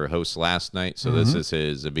auditioned for host last night. So this is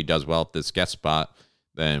his. If he does well at this guest spot,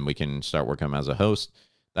 then we can start working him as a host.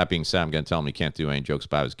 That being said, I'm going to tell him he can't do any jokes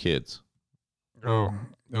about his kids. Oh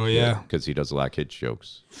yeah. Because he does a lot of kids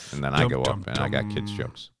jokes. And then I go up and I got kids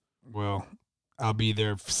jokes. Well, I'll be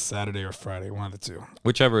there Saturday or Friday, one of the two.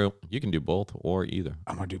 Whichever. You can do both or either.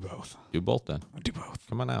 I'm gonna do both. Do both then. I'll do both.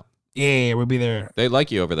 Come on out. Yeah, we'll be there. They like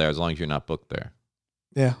you over there as long as you're not booked there.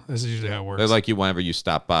 Yeah, this is usually how it works. They like you whenever you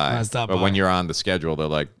stop by. When I stop but by. when you're on the schedule, they're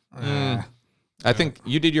like, Yeah. I think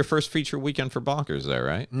you did your first feature weekend for Bonkers there,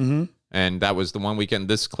 right? Mm-hmm. And that was the one weekend.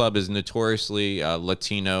 This club is notoriously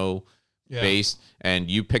Latino based, and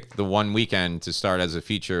you picked the one weekend to start as a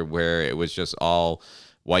feature where it was just all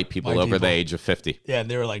white people over the age of 50. Yeah,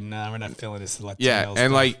 they were like, "Nah, we're not feeling this." Latino Yeah,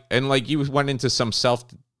 and stuff. like you went into some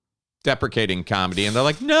self-deprecating comedy, and they're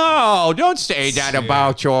like, "No, don't say that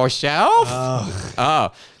about yourself."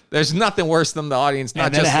 Oh, there's nothing worse than the audience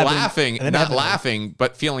not just laughing,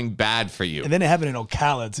 but feeling bad for you. And then it happened in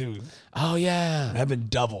Ocala too. Oh yeah, It happened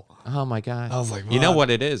double. oh my god. I was like, you know "Fuck." what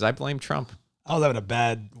it is? I blame Trump. I was having a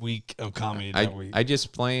bad week of comedy that week. I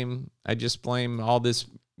just blame all this.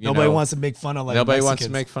 Nobody wants to make fun of like nobody wants to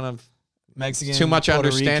Mexicans. make fun of Mexicans. too much Puerto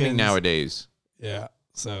understanding Ricans. nowadays. Yeah.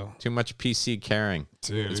 So, Too much PC caring.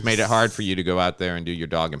 dude, It's made it hard for you to go out there and do your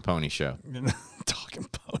dog and pony show. Talking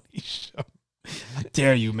pony show. I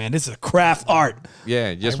dare you, man. This is a craft art.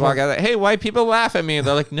 Yeah, just walk out there. Hey, white people laugh at me.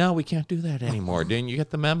 They're like, no, we can't do that anymore. Didn't you get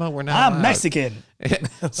the memo? We're not I'm allowed." Mexican.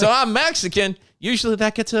 So I'm Mexican. Usually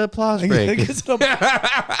that gets an applause break.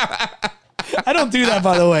 I don't do that,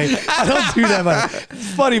 by the way. I don't do that. By the way.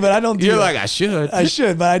 It's funny, but I don't do You're that. like, I should. I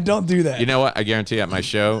should, but I don't do that. You know what? I guarantee at my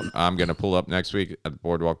show, I'm going to pull up next week at the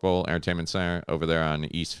Boardwalk Bowl Entertainment Center over there on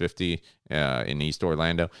East 50 in East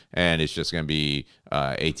Orlando. And it's just going to be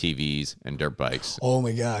ATVs and dirt bikes. Oh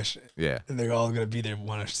my gosh. Yeah. And they're all going to be there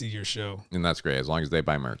want to see your show. And that's great as long as they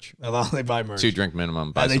buy merch. As long as they buy merch. 2 drink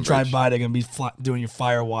minimum. Buy As they some drive merch. by, they're going to be doing your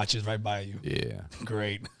fire watches right by you. Yeah.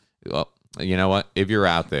 Great. Well, you know what? If you're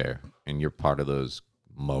out there and you're part of those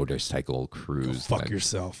motorcycle crews, Fuck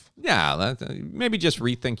yourself. Yeah, maybe just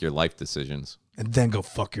rethink your life decisions. And then go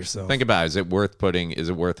fuck yourself. Think about it. Is it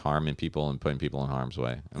worth harming people and putting people in harm's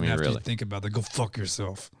way? I mean, after really? you think about that, go fuck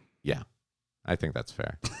yourself. Yeah, I think that's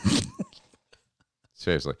fair.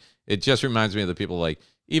 Seriously, it just reminds me of the people like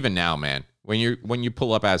even now, man. When you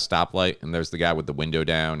pull up at a stoplight and there's the guy with the window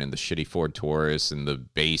down and the shitty Ford Taurus and the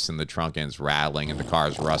bass in the trunk and it's rattling and the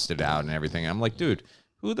car's rusted out and everything. I'm like, dude,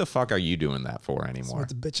 who the fuck are you doing that for That's anymore? what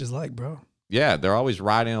the bitch is like, bro. Yeah, they're always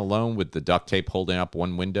riding alone with the duct tape holding up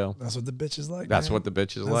one window. That's what the bitch is like. That's man. what the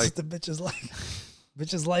bitch is That's like. what the bitch is like.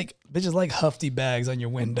 Bitches like hufty bags on your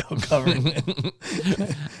window covering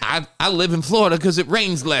it. I live in Florida because it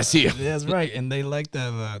rains less here. That's right. And they like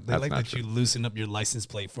that. They That's like not that true. you loosen up your license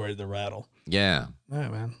plate for it to rattle. Yeah, All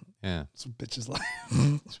right, man. yeah. That's what bitches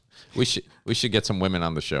like. We should get some women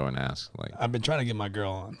on the show and ask like. I've been trying to get my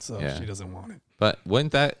girl on, so Yeah. she doesn't want it. But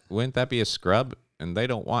wouldn't that be a scrub? And they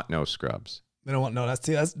don't want no scrubs. They don't want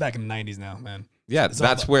that's back in the 90s now, man. Yeah, It's all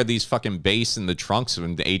that's about- where these fucking bass in the trunks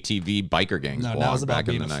and the ATV biker gangs No, now belong it's about back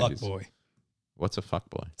in being the a 90s. fuck boy. What's a fuck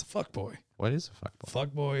boy? It's a fuck boy. What is a fuck boy?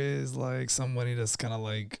 Fuck boy is like somebody that's kind of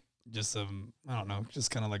like just I don't know,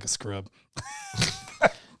 just kind of like a scrub.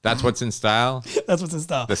 That's what's in style. That's what's in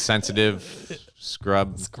style. The sensitive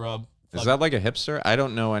scrub. Scrub. Is that like a hipster? I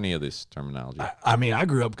don't know any of this terminology. I mean, I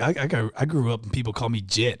grew up. I grew up and people call me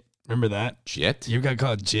Jit. Remember that? Jit? You got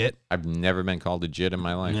called Jit? I've never been called a jit in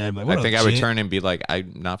my life. Yeah, like, what I think up, I would jit? turn and be like,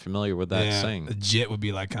 I'm not familiar with that saying. A Jit would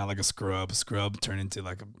be like kind of like a scrub. Scrub turn into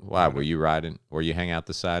like a. Wow, were you riding? Were you hang out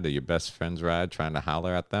the side of your best friend's ride trying to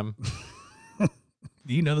holler at them?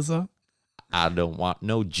 Do you know the song? I don't want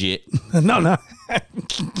no jit. No.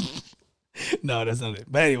 No, that's not it.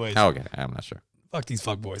 But anyways, Okay, I'm not sure. fuck these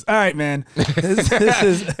fuck boys. All right, man. This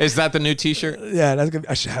is Is that the new T-shirt? yeah. That's good.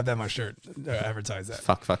 I should have that on my shirt. Advertise that.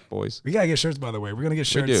 Fuck boys. We gotta get shirts, by the way. We're gonna get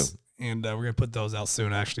shirts, do. and we're gonna put those out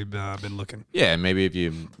soon. I actually been looking. Yeah, maybe if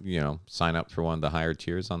you sign up for one of the higher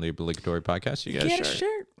tiers on the obligatory podcast, you get a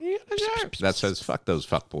shirt. You that says "fuck those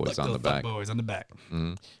fuckboys" on the back. Boys on the back.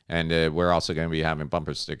 And we're also going to be having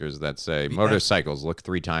bumper stickers that say "motorcycles look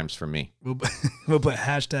 3 times for me." We'll put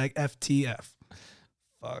hashtag FTF.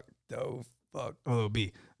 Fuck those fuck OB.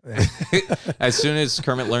 As soon as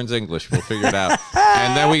Kermit learns English, we'll figure it out,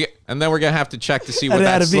 and then we're gonna have to check to see what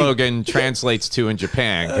that slogan translates to in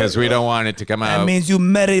Japan because we don't want it to come out. That means you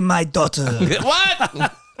marry my daughter.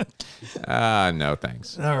 What? No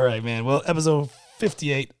thanks. All right, man. Well, episode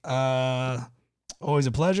 58. Always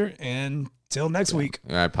a pleasure, and till next week.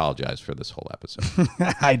 I apologize for this whole episode.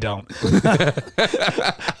 I don't.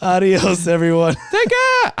 Adios, everyone. Take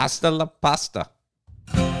care. Hasta la pasta.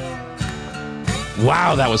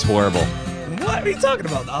 Wow, that was horrible. What are you talking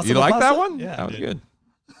about? You like that one? Yeah, that was good.